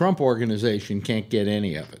the Trump organization can't get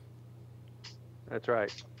any of it. That's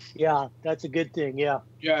right. Yeah, that's a good thing. Yeah.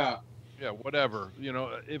 Yeah, whatever.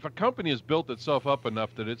 If a company has built itself up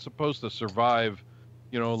enough that it's supposed to survive,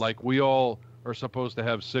 like we all are supposed to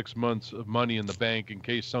have 6 months of money in the bank in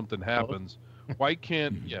case something happens, why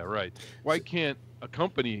can't a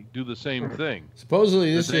company do the same thing?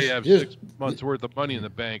 Supposedly they have 6 months worth of money in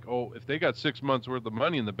the bank. Oh, if they got 6 months worth of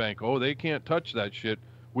money in the bank, they can't touch that shit.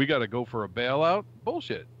 We got to go for a bailout?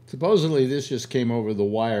 Bullshit. Supposedly this just came over the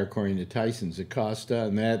wire according to Tyson's Acosta,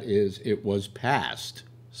 and that is it was passed.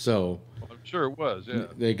 So I'm sure it was. Yeah,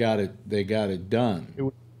 they got it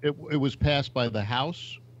done. It was passed by the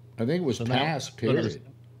House. I think it was passed. Period.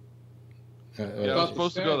 It was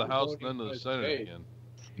supposed to go to the House and then to the Senate again.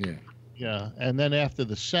 Yeah. Yeah, and then after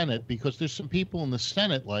the Senate, because there's some people in the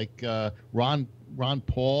Senate like Ron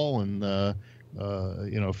Paul and a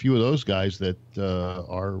few of those guys that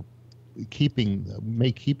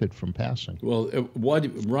may keep it from passing. Well,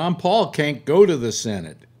 Ron Paul can't go to the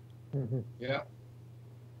Senate. Yeah.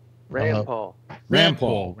 Rand Paul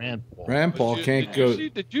can't go.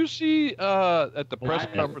 Did you see at the press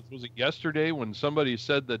conference, was it yesterday, when somebody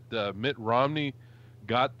said that Mitt Romney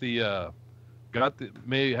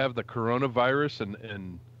may have the coronavirus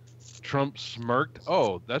and Trump smirked?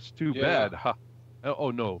 Oh, that's too bad. Ha.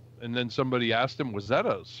 Oh no. And then somebody asked him, was that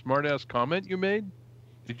a smart ass comment you made?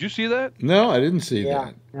 Did you see that? No, I didn't see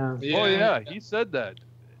that. Yeah. Oh yeah, he said that.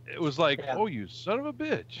 It was like, oh, you son of a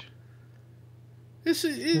bitch. I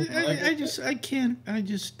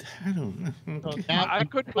don't know. I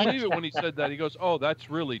couldn't believe it when he said that. He goes, "Oh, that's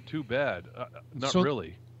really too bad." Not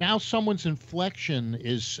really. Now someone's inflection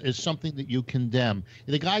is something that you condemn.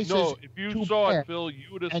 The guy says, "No, if you saw it, Phil, you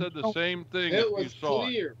would have said the same thing if you saw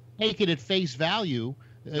it." Take it at face value.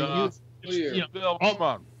 Phil, come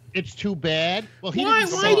on. It's too bad. Well,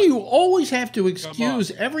 why do you always have to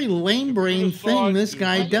excuse every lame brain thing this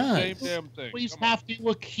guy does? Always have to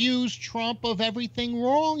accuse Trump of everything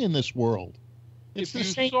wrong in this world. If you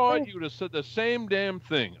saw it, you would have said the same damn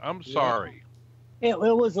thing. I'm sorry. It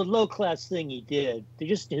was a low class thing he did.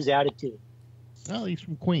 Just his attitude. Well, he's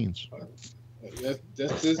from Queens.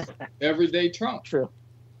 That's just everyday Trump. True.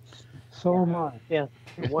 So am I. Yeah.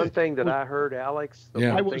 The one thing that I heard, Alex.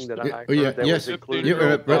 Vernon.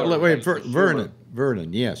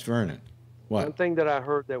 Yes, Vernon. One thing that I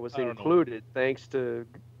heard that was included, thanks to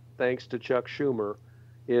Chuck Schumer,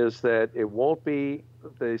 is that it won't be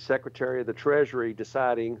the Secretary of the Treasury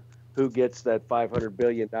deciding who gets that $500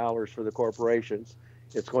 billion for the corporations.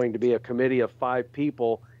 It's going to be a committee of 5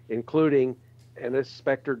 people, including an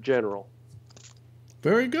inspector general.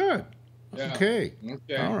 Very good. Yeah. Okay.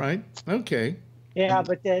 All right. Okay. Yeah,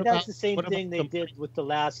 but that's the same thing they did with the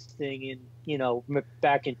last thing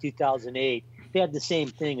back in 2008. They had the same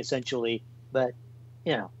thing essentially, but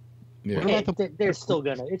they're still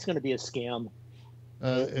it's gonna be a scam.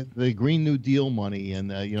 The Green New Deal money and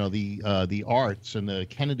the arts and the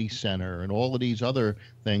Kennedy Center and all of these other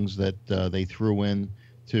things that they threw in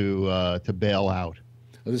to bail out.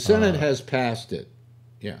 The Senate has passed it.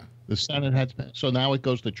 Yeah. The Senate has passed. So now it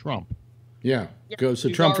goes to Trump. Yeah, goes to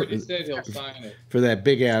Trump said he'll sign it. for that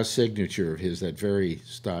big ass signature of his, that very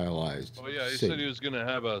stylized. Oh yeah, he said he was going to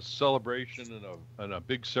have a celebration and a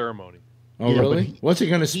big ceremony. Oh really? What's he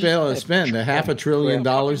going to spend? $500 billion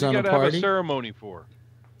on a party? Have a ceremony for.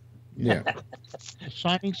 Yeah. A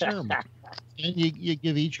signing ceremony, and you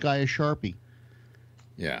give each guy a Sharpie.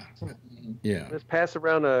 Yeah. Yeah. Let's pass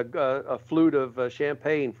around a flute of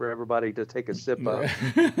champagne for everybody to take a sip of.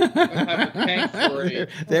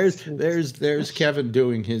 There's Kevin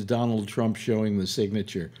doing his Donald Trump showing the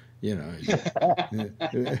signature.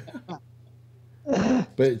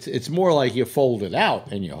 But it's more like you fold it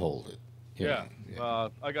out and you hold it. Yeah.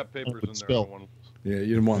 I got papers in there. Yeah,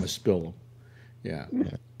 you didn't want to spill them. Yeah.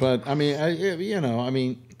 But I mean,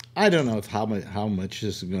 I don't know how much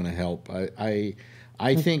this is going to help.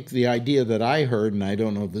 I think the idea that I heard, and I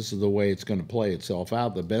don't know if this is the way it's going to play itself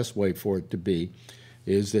out, the best way for it to be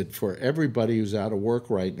is that for everybody who's out of work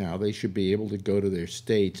right now, they should be able to go to their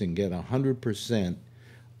states and get 100%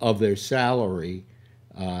 of their salary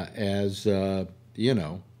as, what?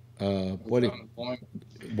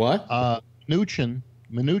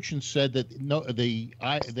 Mnuchin said that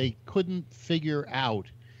they couldn't figure out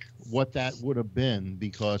what that would have been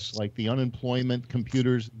because like the unemployment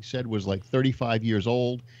computers he said was like 35 years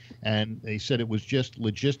old, and they said it was just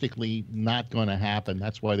logistically not going to happen.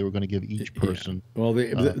 That's why they were going to give each person. Yeah. Well,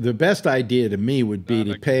 the best idea to me would be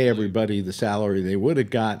to pay everybody the salary they would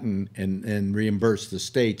have gotten and reimburse the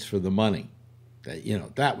states for the money.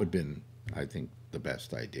 That would have been, I think, the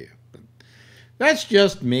best idea. But that's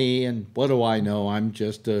just me, and what do I know? I'm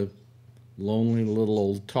just a lonely little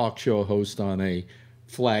old talk show host on a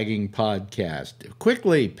flagging podcast.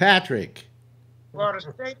 Quickly, Patrick. Well, the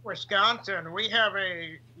state of Wisconsin, we have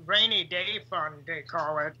a rainy day fund, they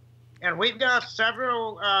call it, and we've got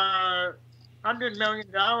several $100 million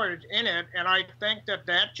in it, and I think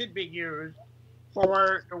that should be used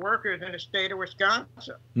for the workers in the state of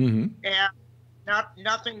Wisconsin. Mm-hmm. And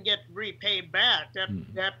nothing gets repaid back.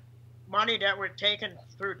 That money that was taken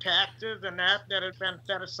through taxes and that has been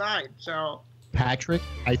set aside. So, Patrick,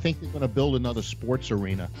 I think they're going to build another sports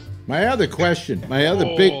arena. My other big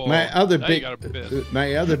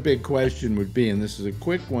question would be, and this is a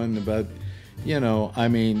quick one, about,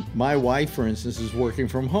 my wife, for instance, is working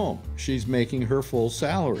from home. She's making her full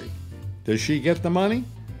salary. Does she get the money?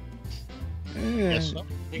 Yes, I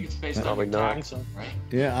think it's based on tax, right?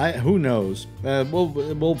 Yeah, who knows?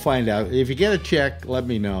 We'll find out. If you get a check, let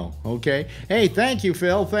me know. Okay. Hey, thank you,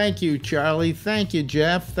 Phil. Thank you, Charlie. Thank you,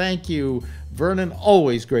 Jeff. Thank you, Vernon.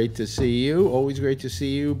 Always great to see you. Always great to see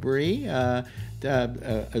you, Bree.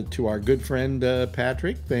 To our good friend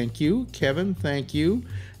Patrick, thank you. Kevin, thank you.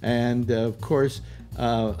 And of course,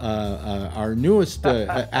 our newest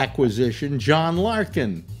acquisition, John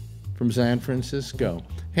Larkin from San Francisco.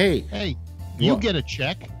 Hey. You get a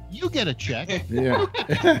check. You get a check. Yeah.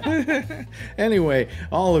 Anyway,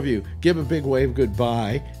 all of you, give a big wave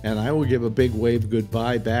goodbye, and I will give a big wave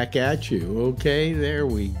goodbye back at you. Okay, there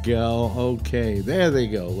we go. Okay, there they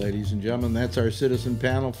go, ladies and gentlemen. That's our citizen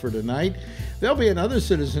panel for tonight. There'll be another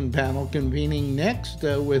citizen panel convening next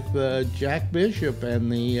with Jack Bishop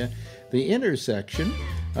and the intersection.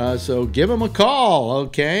 So give them a call,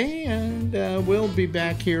 okay? And we'll be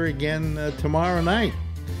back here again tomorrow night.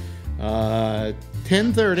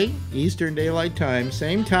 10:30 Eastern Daylight Time,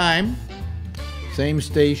 same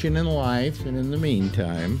station in life. And in the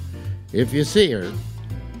meantime, if you see her,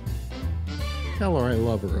 tell her I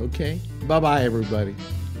love her, okay? Bye-bye, everybody.